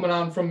was coming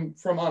on from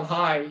on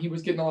high. He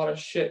was getting a lot of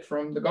shit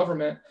from the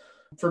government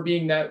for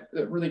being that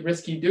really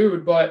risky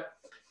dude. But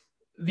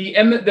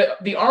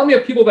the army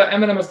of people that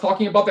Eminem is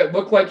talking about that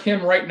look like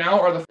him right now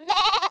are the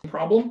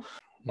problem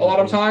a lot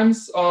of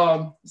times.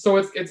 So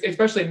it's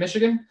especially in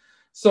Michigan.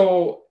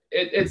 So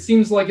it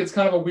seems like it's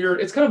kind of a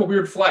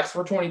weird flex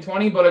for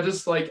 2020. But I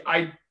just like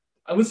I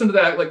listened to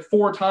that like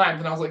 4 times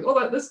and I was like,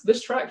 oh,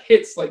 this track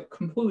hits like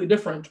completely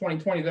different in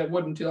 2020 than it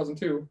would in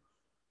 2002.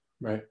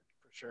 Right.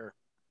 For sure.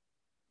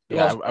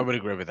 Yeah, I would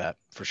agree with that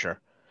for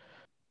sure.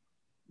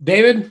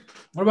 David,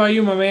 what about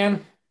you, my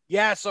man?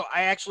 Yeah, so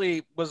I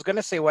actually was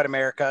gonna say Wet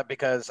America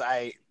because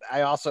I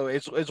also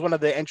it's one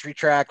of the entry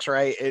tracks,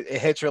 right? It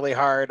hits really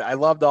hard. I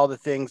loved all the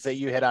things that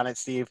you hit on it,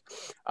 Steve.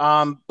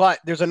 But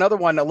there's another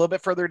one a little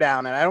bit further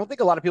down, and I don't think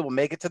a lot of people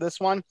make it to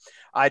this one.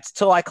 It's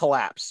Till I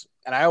Collapse,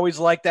 and I always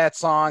like that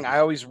song.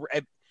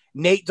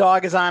 Nate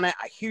Dogg is on it.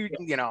 I hear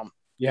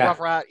Rough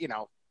Ride,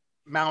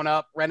 Mount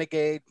Up,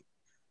 Renegade.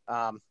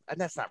 And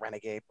that's not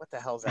Renegade. What the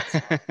hell is that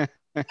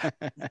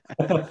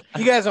song?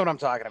 You guys know what I'm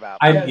talking about.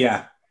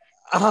 Yeah.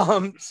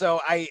 So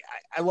I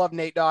love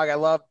Nate Dogg. I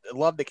love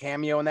the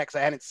cameo in that because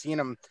I hadn't seen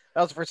him.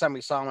 That was the first time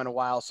we saw him in a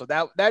while. So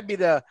that'd be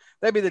the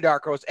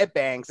dark horse. It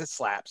bangs. It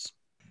slaps.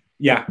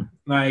 Yeah,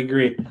 I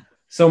agree.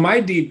 So my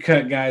deep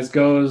cut, guys,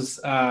 goes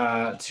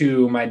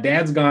to My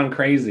Dad's Gone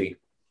Crazy.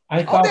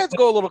 Dads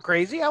go a little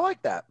crazy. I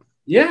like that.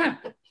 Yeah,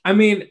 I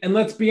mean, and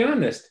let's be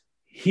honest,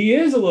 he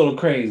is a little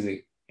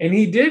crazy, and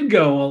he did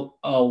go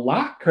a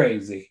lot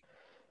crazy.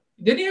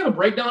 Didn't he have a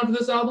breakdown for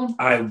this album?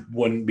 I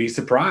wouldn't be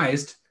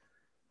surprised.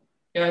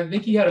 Yeah, I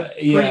think he had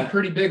a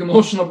pretty big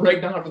emotional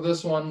breakdown for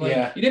this one.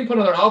 He didn't put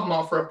another album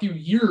out for a few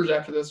years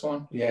after this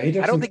one. Yeah, I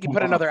don't think he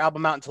put another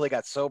album out until he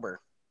got sober.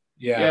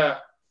 Yeah.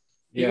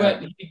 He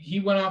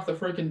went off the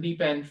freaking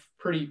deep end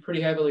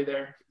pretty heavily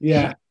there.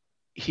 Yeah,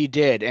 he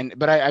did.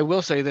 But I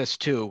will say this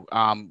too.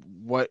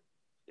 One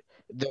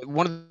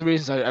of the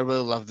reasons I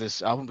really love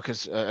this album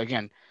because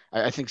again,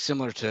 I think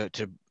similar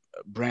to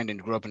Brandon,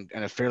 grew up in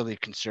a fairly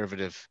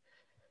conservative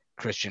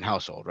Christian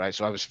household, right?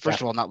 So I was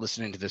first of all not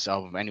listening to this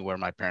album anywhere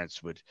my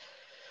parents would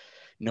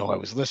know I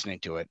was listening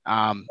to it.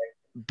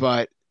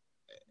 But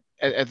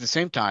at the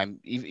same time,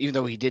 even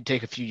though he did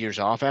take a few years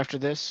off after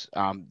this,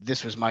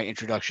 this was my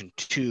introduction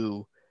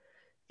to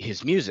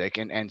his music,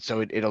 and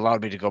so it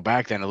allowed me to go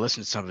back then and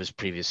listen to some of his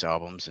previous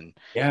albums and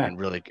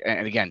really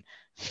and again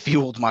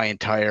fueled my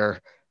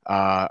entire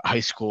high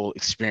school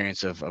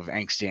experience of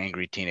angsty,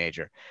 angry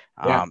teenager.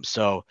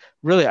 So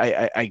really,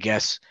 I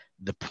guess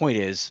the point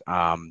is,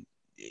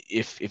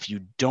 if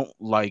you don't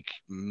like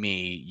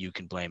me, you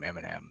can blame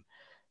Eminem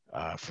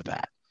for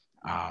that.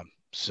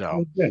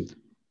 So good.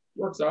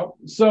 Works out.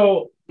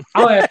 So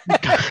I'll ask.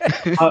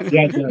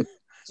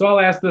 So I'll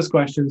ask this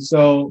question.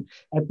 So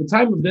at the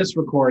time of this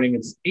recording,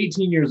 it's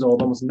 18 years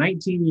old, almost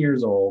 19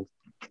 years old.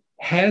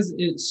 Has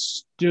it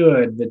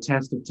stood the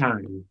test of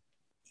time?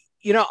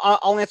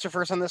 I'll answer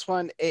first on this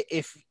one.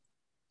 If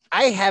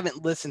I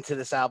haven't listened to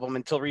this album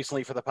until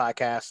recently for the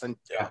podcast, and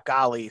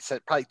golly, it's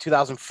probably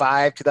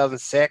 2005,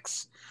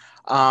 2006.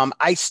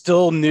 I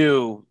still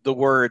knew the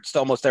words to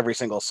almost every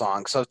single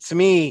song. So to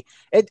me,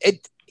 I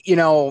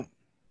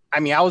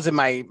was in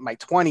my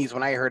 20s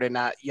when I heard it,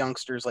 not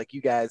youngsters like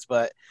you guys,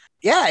 but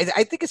yeah,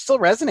 I think it still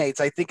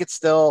resonates. I think it's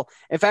still,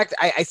 in fact,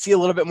 I see a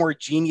little bit more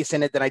genius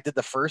in it than I did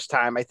the first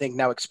time. I think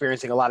now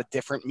experiencing a lot of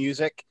different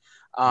music,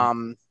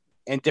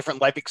 and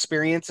different life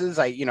experiences.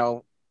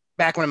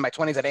 Back when in my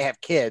 20s, I didn't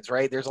have kids,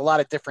 right? There's a lot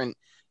of different,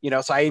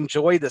 so I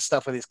enjoy this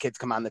stuff when these kids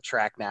come on the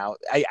track now.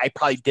 I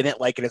probably didn't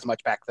like it as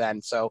much back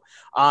then. So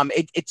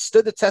it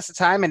stood the test of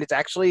time, and it's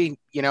actually,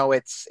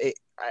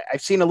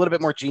 I've seen a little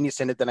bit more genius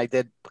in it than I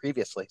did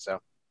previously. So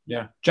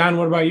yeah. John,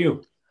 what about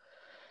you?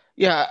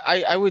 Yeah,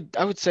 I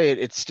would say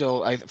it's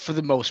still, for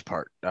the most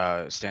part,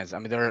 stands. I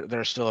mean, there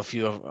are still a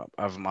few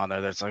of them on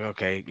there that's like,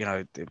 okay,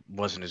 it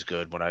wasn't as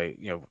good when I,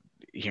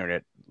 hearing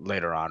it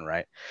later on,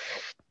 right?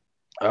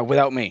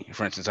 Without Me,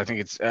 for instance, I think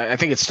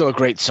it's still a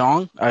great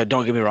song.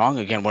 Don't get me wrong.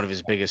 Again, one of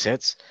his biggest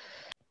hits.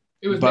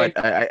 It was, but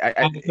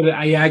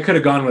I could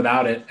have gone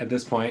without it at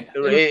this point.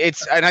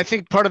 And I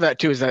think part of that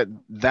too is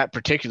that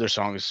particular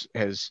song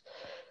has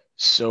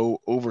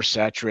so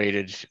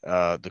oversaturated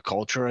the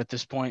culture at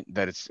this point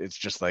that it's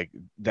just like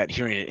that.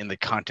 Hearing it in the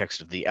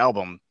context of the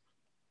album,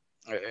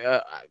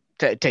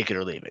 take it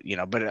or leave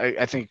it, But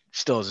I think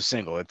still as a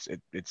single,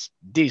 it's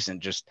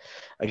decent. Just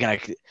again,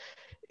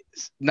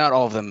 not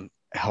all of them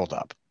held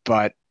up,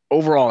 but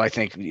overall, I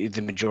think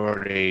the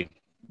majority,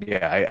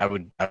 I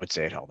would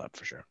say it held up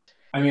for sure.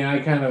 I mean, I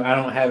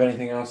don't have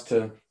anything else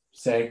to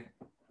say.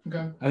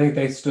 Okay. I think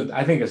it stood the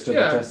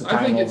test of time.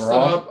 I think it's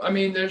overall. stood up. I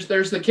mean,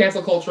 there's the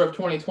cancel culture of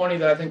 2020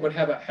 that I think would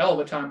have a hell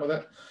of a time with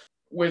it,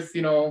 with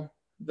the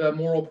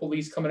moral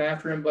police coming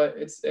after him. But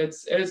it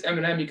is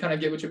Eminem. You kind of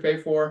get what you pay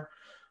for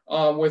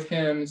with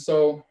him.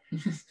 So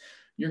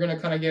you're gonna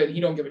kind of get, he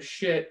don't give a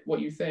shit what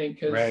you think,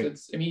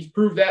 because and he's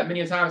proved that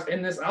many times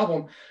in this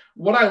album.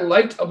 What I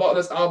liked about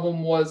this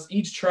album was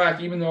each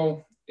track, even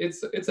though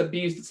it's a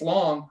beast. It's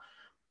long.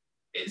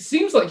 It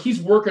seems like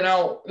he's working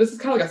out. This is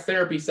kind of like a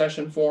therapy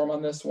session for him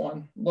on this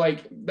one.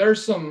 Like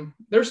there's some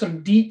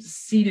deep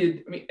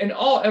seated. I mean, in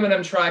all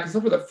Eminem tracks,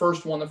 except for the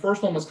first one. The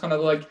first one was kind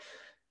of like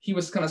he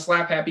was kind of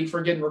slap happy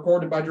for getting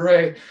recorded by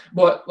Dre.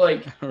 But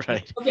like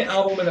Right. the second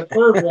album and the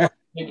third one,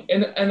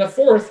 and the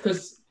fourth,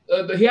 because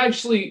he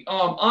actually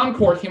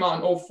Encore came out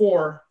in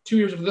 2004, 2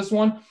 years after this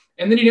one.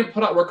 And then he didn't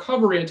put out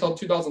Recovery until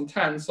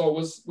 2010.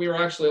 So we were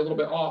actually a little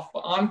bit off. But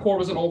Encore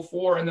was in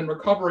 2004, and then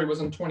Recovery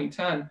was in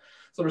 2010.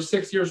 So there's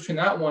 6 years between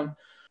that one.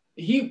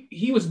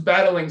 He was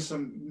battling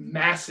some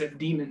massive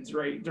demons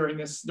right during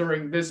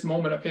this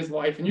moment of his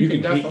life, and you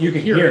can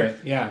definitely hear it.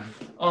 Yeah.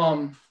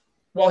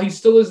 While he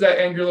still is that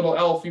angry little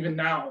elf even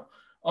now,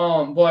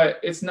 but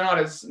it's not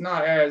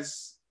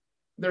as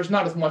there's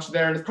not as much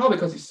there, and it's probably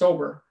because he's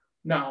sober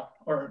now,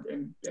 or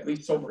at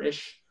least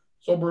sober-ish.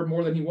 Sober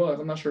more than he was.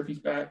 I'm not sure if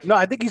he's back. No,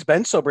 I think he's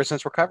been sober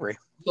since Recovery.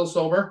 Still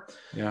sober.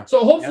 Yeah.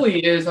 So hopefully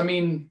he is. I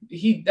mean,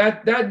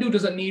 that dude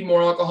doesn't need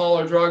more alcohol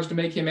or drugs to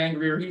make him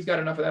angrier. He's got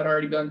enough of that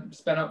already been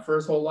spent up for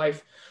his whole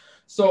life.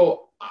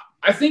 So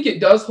I think it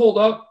does hold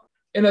up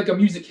in like a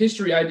music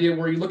history idea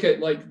where you look at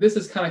like this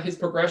is kind of his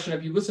progression.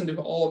 If you listen to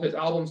all of his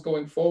albums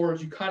going forward,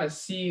 you kind of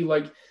see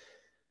like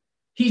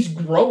he's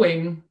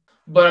growing.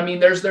 But I mean,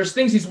 there's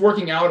things he's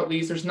working out at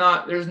least. There's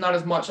not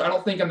as much. I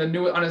don't think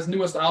on his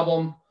newest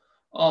album.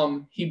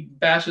 He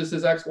bashes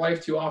his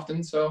ex-wife too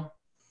often, so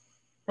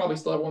probably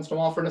still every once in a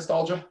while for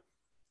nostalgia.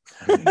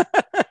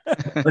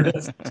 For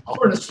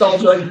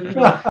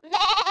nostalgia,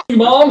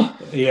 mom.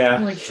 Yeah,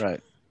 like, Right.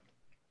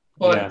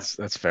 But Yeah.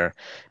 That's fair.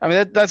 I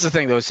mean, that's the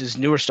thing though. Is his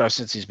newer stuff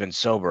since he's been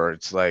sober.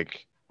 It's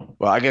like,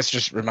 well, I guess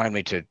just remind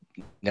me to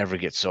never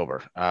get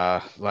sober.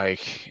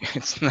 Like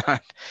it's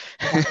not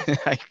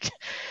like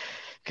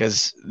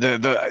because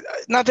the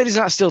not that he's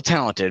not still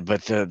talented,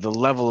 but the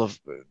level of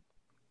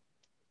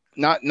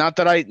not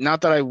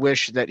that I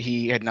wish that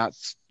he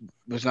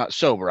was not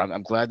sober.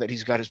 I'm glad that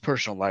he's got his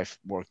personal life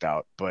worked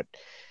out, but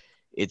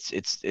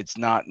it's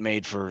not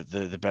made for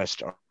the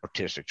best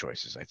artistic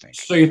choices, I think.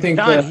 So you think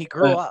John, he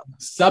grew up.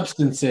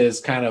 substances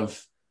kind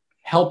of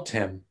helped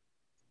him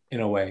in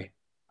a way?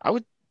 I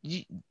would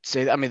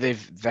say that. I mean,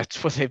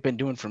 that's what they've been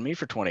doing for me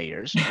for 20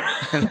 years.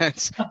 And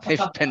they've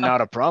been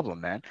not a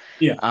problem, man.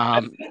 Yeah.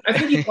 I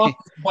think he lost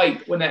his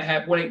bite when that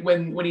happened.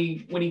 When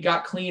he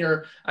got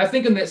cleaner. I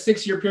think in that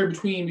 6-year period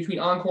between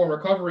Encore and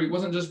Recovery, it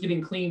wasn't just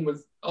getting clean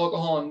with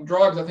alcohol and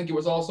drugs. I think it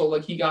was also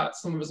like he got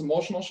some of his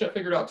emotional shit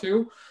figured out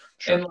too.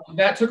 Sure. And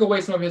that took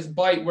away some of his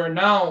bite. Where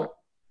now,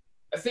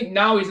 I think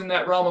now he's in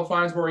that realm of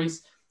finds where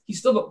he's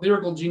still a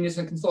lyrical genius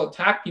and can still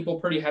attack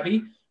people pretty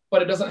heavy,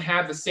 but it doesn't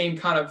have the same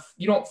kind of,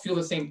 you don't feel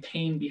the same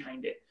pain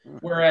behind it.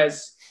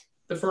 Whereas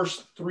the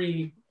first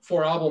 3-4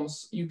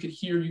 albums, you could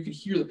hear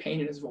the pain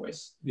in his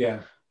voice.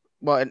 Yeah.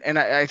 Well, and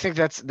I think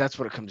that's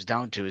what it comes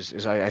down to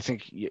is I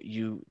think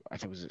I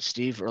think was it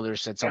Steve earlier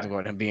said something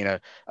about him being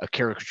a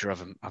caricature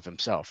of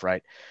himself,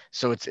 right?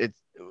 So it's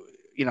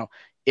you know,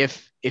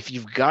 if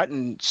you've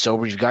gotten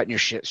sober, you've gotten your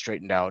shit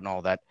straightened out and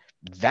all that,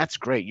 that's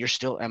great. You're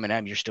still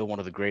Eminem. You're still one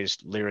of the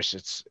greatest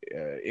lyricists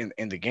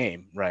in the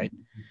game, right?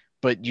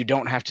 But you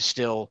don't have to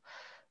still.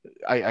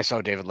 I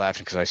saw David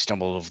laughing because I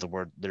stumbled over the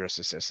word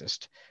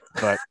lyricist,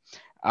 but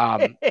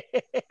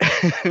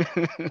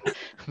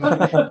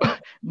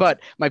but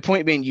my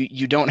point being,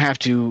 you don't have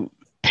to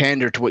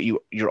pander to what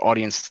your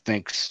audience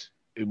thinks,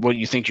 what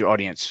you think your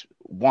audience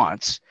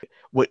wants.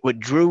 What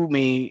drew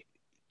me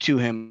to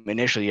him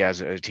initially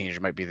as a teenager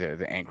might be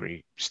the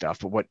angry stuff,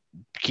 but what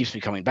keeps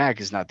me coming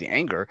back is not the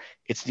anger,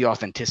 it's the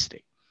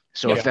authenticity.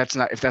 So if that's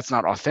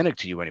not authentic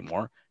to you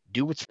anymore,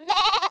 do what's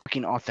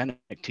fucking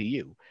authentic to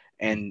you,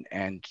 and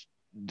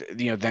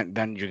you know,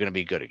 then you're gonna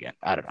be good again.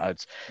 I don't know.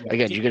 It's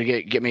again, you're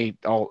gonna get me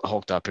all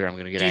hulked up here. I'm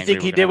gonna get. Do you angry.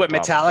 think he did what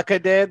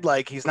Metallica did?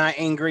 Like he's not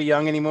angry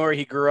young anymore.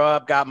 He grew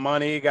up, got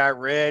money, got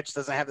rich,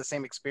 doesn't have the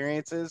same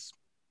experiences.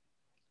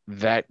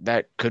 That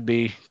could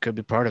be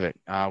part of it.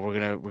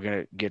 We're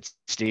gonna get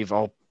Steve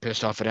all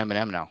pissed off at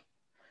Eminem now.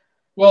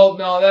 Well,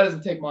 no, that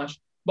doesn't take much.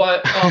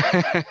 But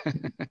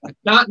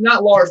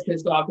not Lars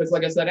pissed off because,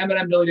 like I said,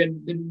 Eminem really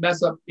didn't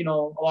mess up, you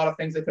know, a lot of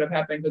things that could have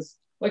happened. Because,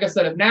 like I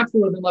said, if Napster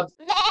would have been left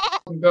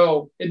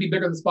go, it'd be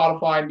bigger than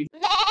Spotify and be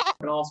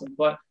awesome.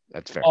 But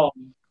that's fair.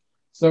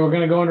 So we're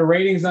gonna go into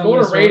ratings on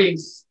this.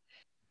 ratings.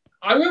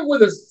 I went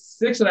with a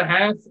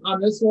 6.5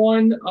 on this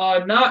one.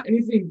 Not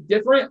anything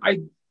different.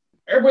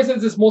 Everybody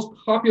says it's most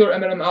popular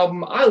Eminem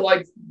album. I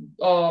like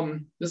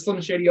the Slim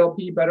Shady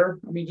LP better.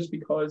 I mean, just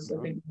because I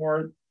think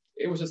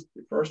it was just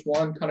the first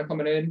one kind of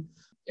coming in.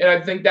 And I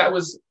think that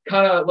was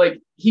kind of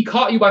like he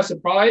caught you by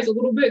surprise a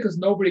little bit because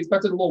nobody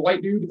expected a little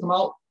white dude to come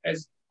out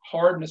as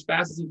hard and as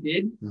fast as he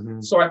did.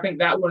 Mm-hmm. So I think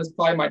that one is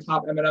probably my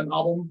top Eminem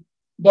album.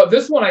 But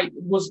this one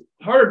was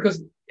harder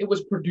because it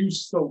was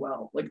produced so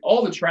well. Like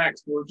all the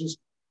tracks were just,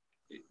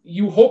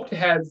 you hope to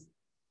have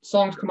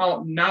songs come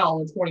out now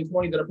in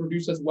 2020 that are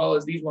produced as well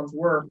as these ones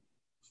were.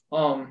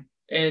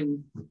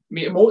 And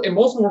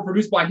most of them were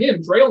produced by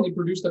him. Dre only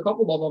produced a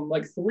couple of them,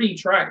 like 3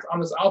 tracks on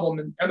this album,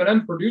 and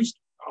Eminem produced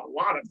a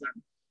lot of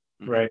them.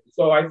 Right.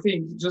 So I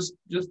think just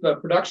the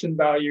production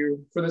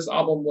value for this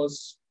album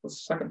was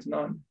second to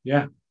none.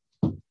 Yeah.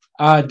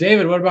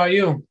 David, what about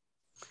you?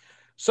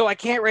 So I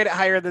can't rate it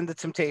higher than the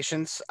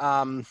Temptations.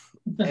 And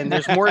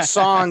there's more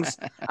songs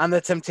on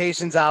the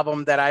Temptations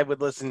album that I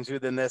would listen to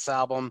than this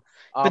album.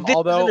 But this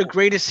Although is the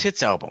greatest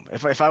hits album.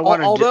 If I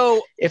wanted,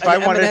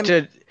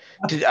 Eminem,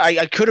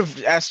 I could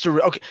have asked her.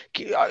 Okay,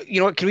 you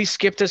know what? Can we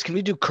skip this? Can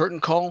we do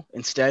Curtain Call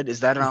instead? Is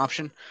that an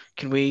option?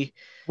 Can we?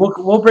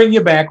 We'll bring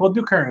you back. We'll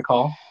do Curtain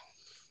Call.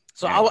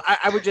 So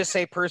I would just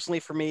say personally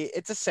for me,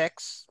 it's a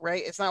 6,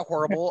 right? It's not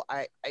horrible.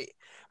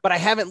 But I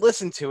haven't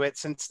listened to it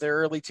since the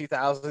early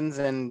 2000s,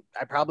 and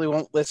I probably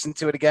won't listen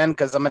to it again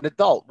because I'm an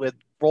adult with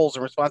roles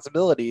and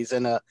responsibilities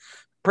and a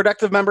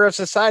productive member of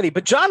society.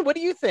 But John, what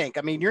do you think?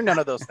 I mean, you're none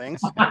of those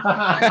things.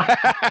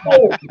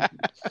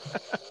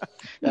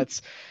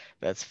 That's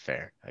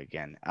fair.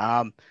 Again,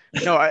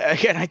 no,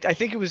 I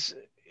think it was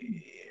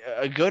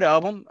a good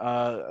album.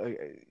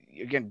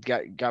 Again,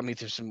 got me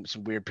through some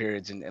weird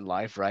periods in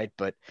life, right?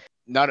 But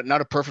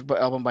not a perfect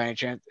album by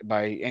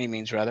any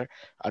means. Rather,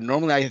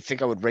 normally I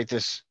think I would rate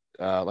this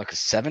like a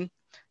 7,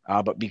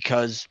 but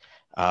because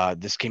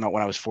this came out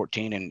when I was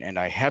 14 and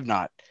I have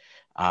not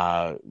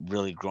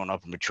really grown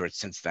up and matured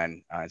since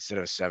then, instead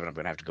of a 7, I'm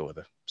gonna have to go with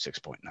a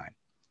 6.9.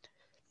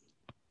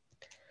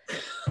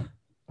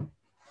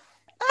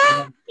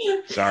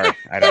 Sorry,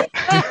 I don't.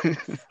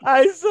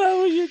 I saw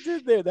what you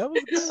did there. That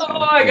was good. Oh,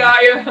 I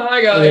got you.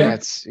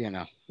 That's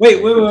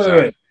Wait.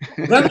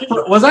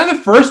 Was I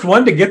the first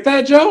one to get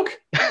that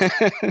joke?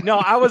 No,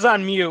 I was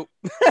on mute.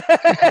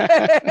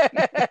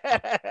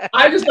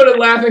 I just started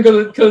laughing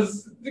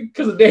because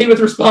of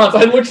David's response.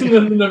 I looked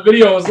in the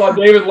video and saw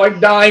David like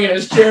dying in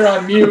his chair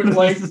on mute.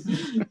 Like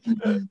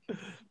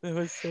that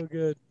was so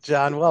good,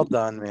 John. Well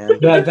done, man.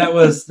 That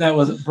was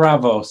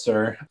bravo,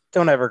 sir.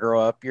 Don't ever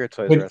grow up. You're a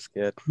Toys R Us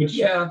kid.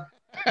 Yeah,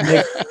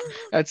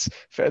 that's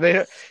fair.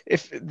 They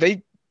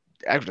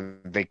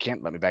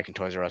can't let me back in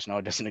Toys R Us. No,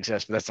 it doesn't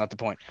exist. But that's not the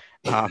point.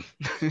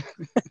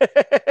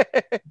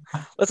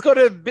 Let's go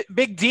to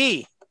Big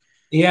D.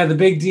 Yeah, the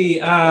Big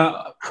D.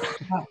 I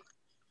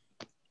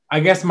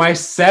guess my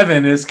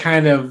 7 is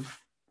kind of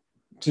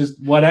just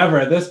whatever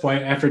at this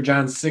point after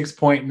John's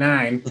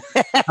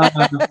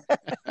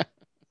 6.9.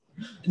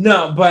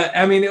 No, but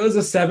I mean, it was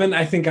a 7.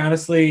 I think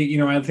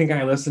honestly, I think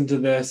I listened to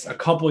this a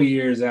couple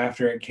years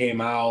after it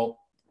came out.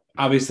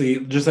 Obviously,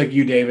 just like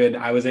you, David,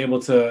 I was able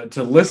to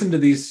listen to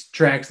these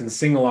tracks and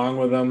sing along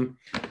with them,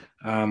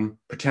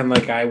 pretend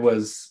like I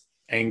was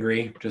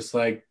angry, just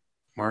like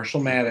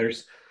Marshall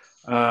Mathers,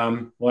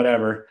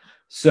 whatever.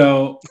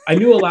 So I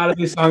knew a lot of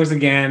these songs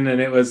again,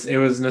 and it was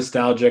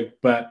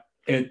nostalgic, but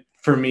it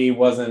for me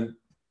wasn't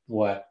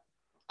what.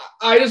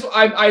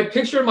 I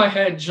picture in my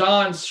head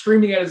John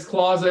screaming at his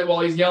closet while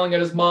he's yelling at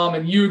his mom,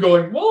 and you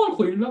going, "Well, I'm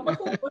cleaning up my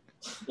closet."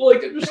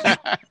 Like, just, sorry,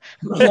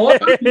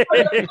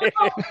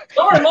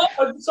 Mom.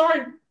 I'm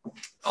sorry.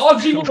 Oh,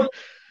 gee,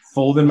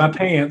 folding my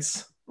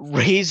pants.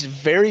 Raised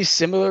very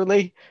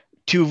similarly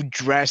to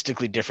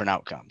drastically different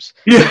outcomes.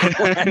 Yeah.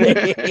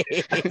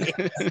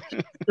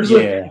 There's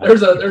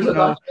a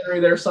documentary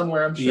there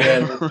somewhere, I'm sure.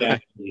 Yeah,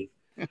 exactly.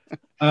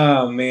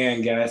 Oh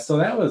man, guys. So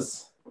that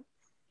was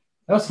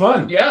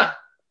fun. Yeah.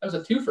 That was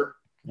a twofer.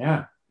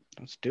 Yeah.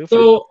 Let's do it.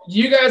 So, do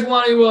you guys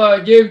want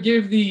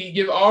to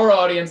give our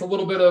audience a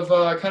little bit of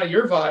kind of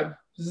your vibe?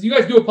 Because you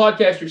guys do a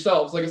podcast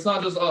yourselves. Like, it's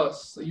not just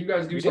us. Like, you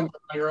guys do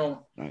something on your own.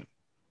 Right.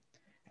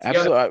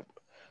 Absolutely.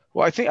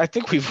 Well, I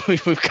think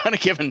we've kind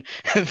of given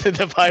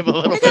the vibe a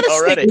little bit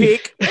already.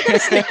 I got a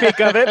sneak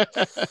peek of it.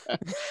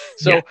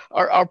 So yeah.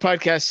 our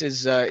podcast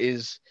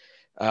is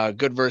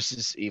Good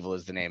versus Evil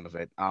is the name of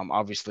it.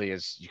 Obviously,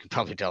 as you can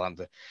probably tell, I'm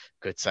the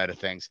good side of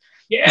things.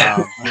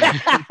 Yeah.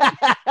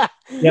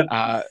 Yep.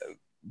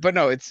 But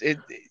no, it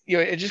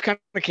just kind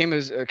of came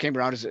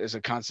around as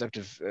a concept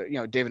of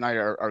Dave and I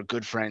are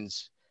good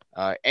friends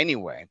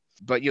anyway.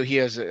 But he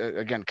has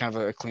again kind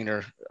of a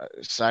cleaner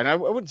side. I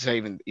wouldn't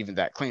say even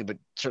that clean, but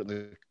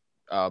certainly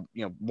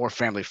more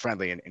family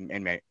friendly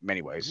in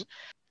many ways.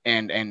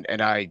 And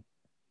I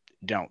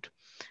don't.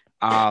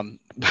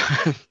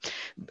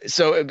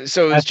 So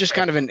it's just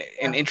kind of an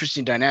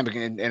interesting dynamic,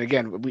 and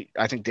again,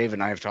 I think Dave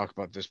and I have talked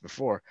about this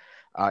before.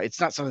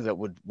 It's not something that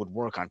would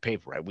work on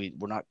paper, right?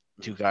 We're not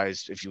two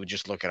guys. If you would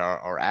just look at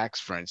our acts,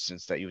 for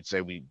instance, that you would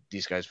say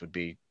these guys would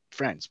be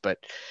friends, but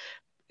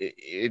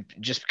it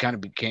just kind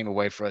of became a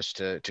way for us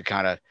to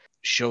kind of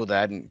show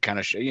that and kind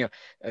of show,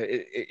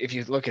 if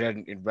you look at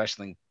it in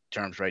wrestling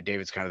terms, right?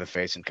 David's kind of the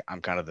face and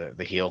I'm kind of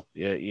the heel,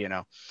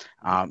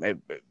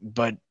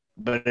 but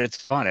it's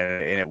fun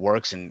and it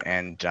works.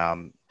 And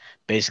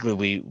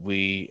basically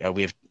we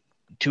have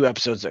 2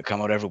 episodes that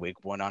come out every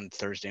week, one on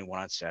Thursday and one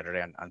on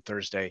Saturday. On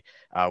Thursday,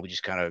 we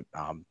just kind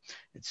of,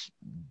 it's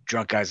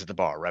drunk guys at the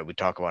bar, right? We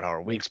talk about how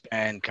our week's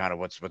been, kind of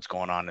what's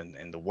going on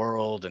in the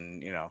world,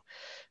 and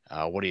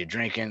what are you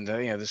drinking,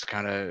 this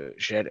kind of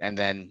shit. And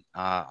then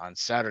on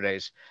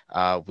Saturdays,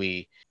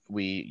 we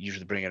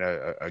usually bring in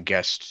a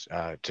guest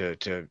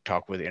to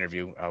talk with,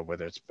 interview,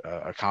 whether it's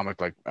a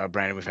comic like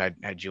Brandon. We've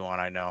had you on,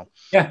 I know.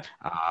 Yeah.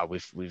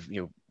 We've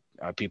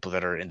people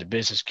that are in the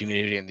business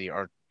community and the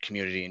art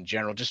community in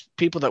general, just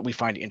people that we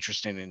find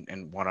interesting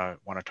and want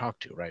to talk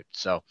to, right?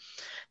 So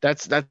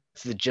that's the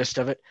gist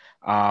of it.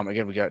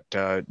 Again, we got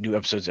new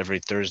episodes every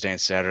Thursday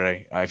and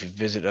Saturday. If you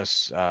visit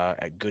us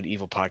at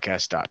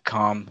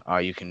goodevilpodcast.com,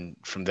 you can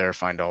from there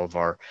find all of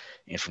our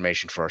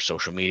information for our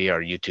social media,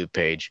 our YouTube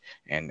page,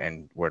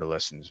 and where to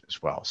listen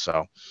as well.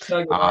 So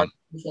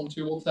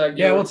we'll tag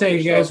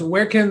you guys.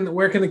 Where can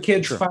the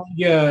kids find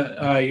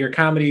your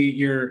comedy,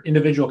 your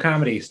individual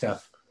comedy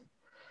stuff?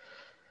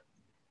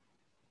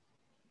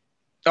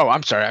 Oh,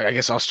 I'm sorry. I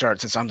guess I'll start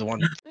since I'm the one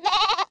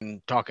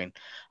talking.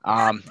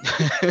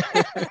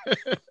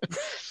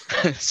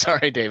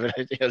 Sorry, David.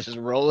 Just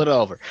roll it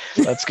over.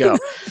 Let's go.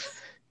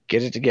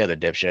 Get it together,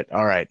 dipshit.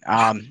 All right.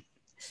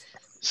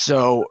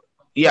 So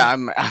yeah,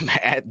 I'm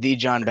at the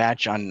John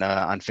Batch on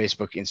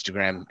Facebook,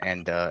 Instagram,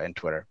 and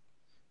Twitter.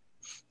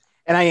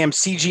 And I am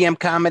CGM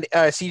comedy,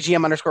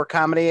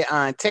 CGM_comedy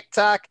on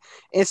TikTok,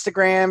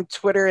 Instagram,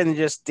 Twitter, and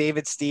just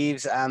David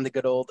Steves on the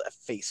good old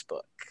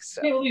Facebook.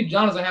 So. I can't believe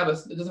John doesn't have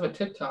a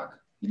TikTok.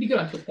 He'd be good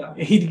on TikTok.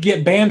 He'd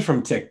get banned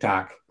from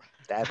TikTok.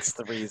 That's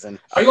the reason.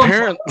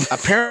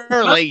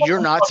 Apparently, you're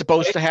not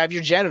supposed to have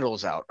your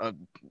genitals out.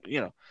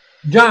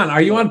 John,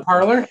 are you on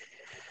Parler?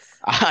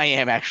 I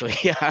am actually.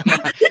 Yeah.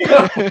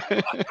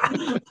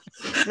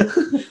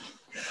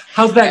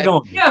 How's that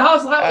going? Yeah,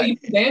 how you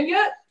banned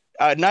yet?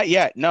 Not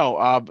yet.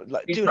 No.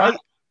 Dude,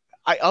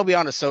 I'll be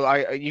honest. So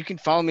you can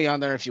follow me on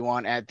there if you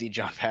want at the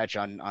John Patch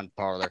on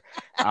Parler.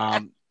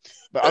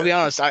 But I'll be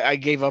honest, I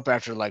gave up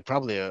after like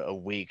probably a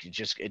week. It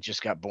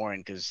just got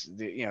boring because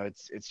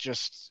it's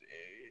just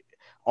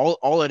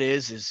all it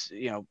is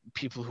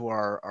people who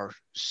are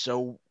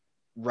so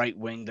right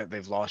wing that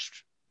they've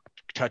lost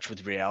touch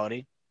with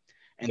reality,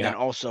 and then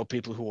also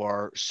people who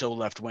are so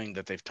left wing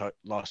that they've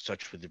lost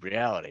touch with the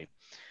reality,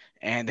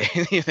 and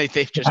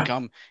they've just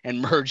come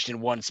and merged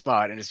in one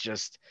spot, and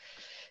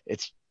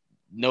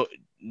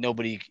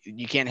nobody.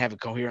 You can't have a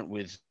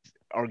coherent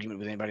argument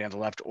with anybody on the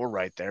left or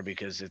right there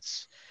because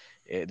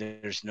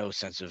there's no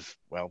sense of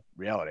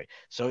reality.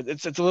 So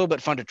it's a little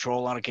bit fun to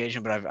troll on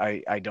occasion, but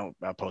I don't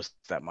post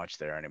that much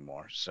there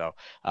anymore. So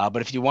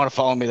but if you want to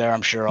follow me there,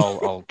 I'm sure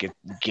I'll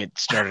get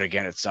started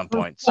again at some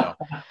point. So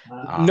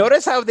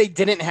notice how they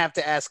didn't have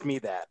to ask me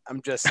that.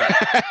 I'm just saying.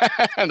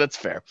 That's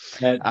fair.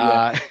 Well,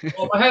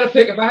 if I had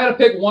to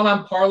pick one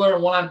on Parler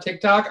and one on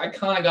TikTok, I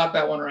kind of got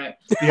that one right.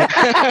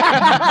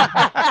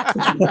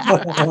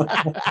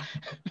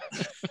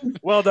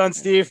 Well done,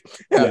 Steve.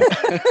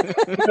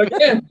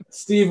 Again,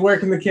 Steve, where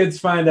can the kids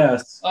find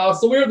us?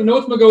 So we're the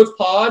Notes McGoats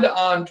Pod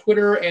on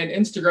Twitter and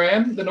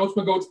Instagram. The Notes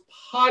McGoats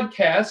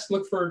Podcast.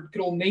 Look for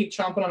good old Nate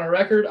chomping on a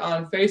record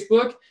on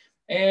Facebook,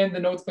 and the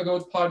Notes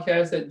McGoats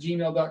Podcast at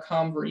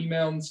gmail.com for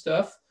email and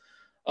stuff.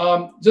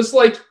 Just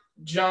like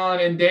John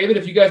and David,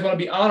 if you guys want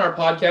to be on our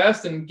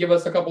podcast and give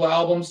us a couple of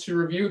albums to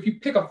review, if you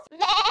pick a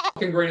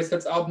fucking greatest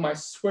hits album, I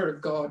swear to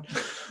God,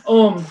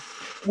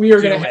 we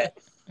are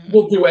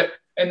we'll do it,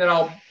 and then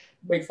I'll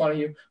make fun of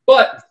you,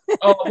 but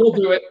we'll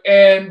do it.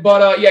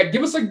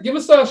 Give us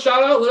a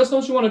shout out. Let us know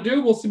what you want to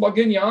do. We'll see about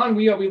getting you on.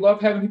 We love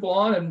having people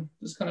on and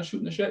just kind of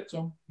shooting the shit.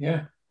 So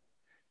yeah,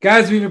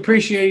 guys, we've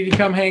appreciated you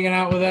come hanging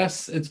out with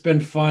us. It's been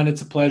fun.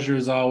 It's a pleasure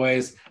as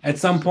always. At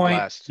some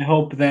point, I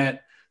hope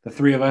that the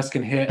three of us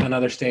can hit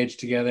another stage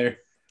together.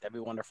 That'd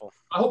be wonderful.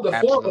 I hope the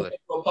four of us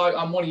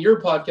on one of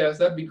your podcasts.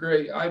 That'd be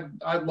great.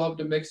 I'd love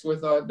to mix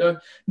with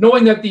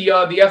knowing that the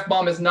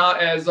F-bomb is not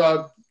as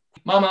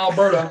Mama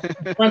Alberta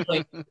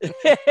friendly. I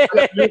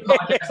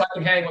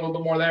can hang a little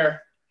bit more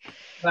there.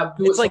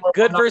 It's like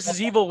good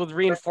versus evil with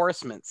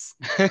reinforcements.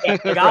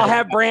 Like I'll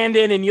have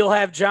Brandon and you'll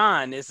have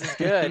John. This is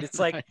good. It's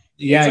like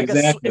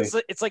exactly.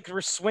 It's like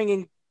we're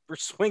swinging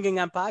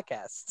on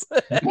podcasts.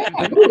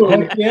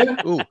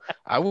 Ooh,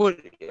 I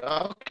would.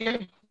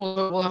 Okay,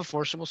 we'll have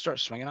force and we'll start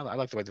swinging. I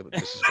like the way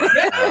this is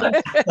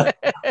going.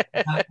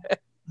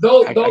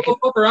 They'll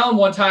fuck around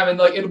one time and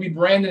it'll be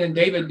Brandon and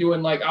David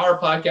doing our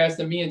podcast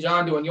and me and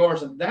John doing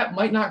yours, and that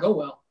might not go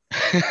well.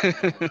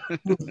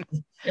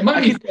 It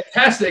might be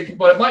fantastic,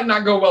 but it might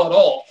not go well at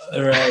all.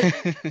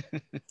 Right.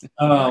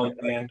 Oh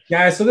man,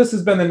 guys! So this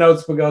has been the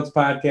Notes McGoats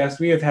podcast.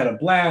 We have had a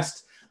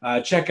blast.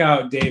 Check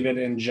out David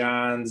and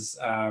John's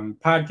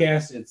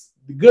podcast. It's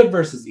Good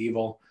versus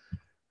Evil,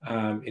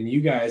 and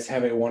you guys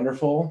have a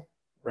wonderful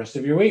rest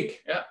of your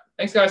week. Yeah.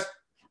 Thanks, guys.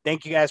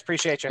 Thank you, guys.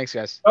 Appreciate you. Thanks,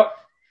 guys. Oh.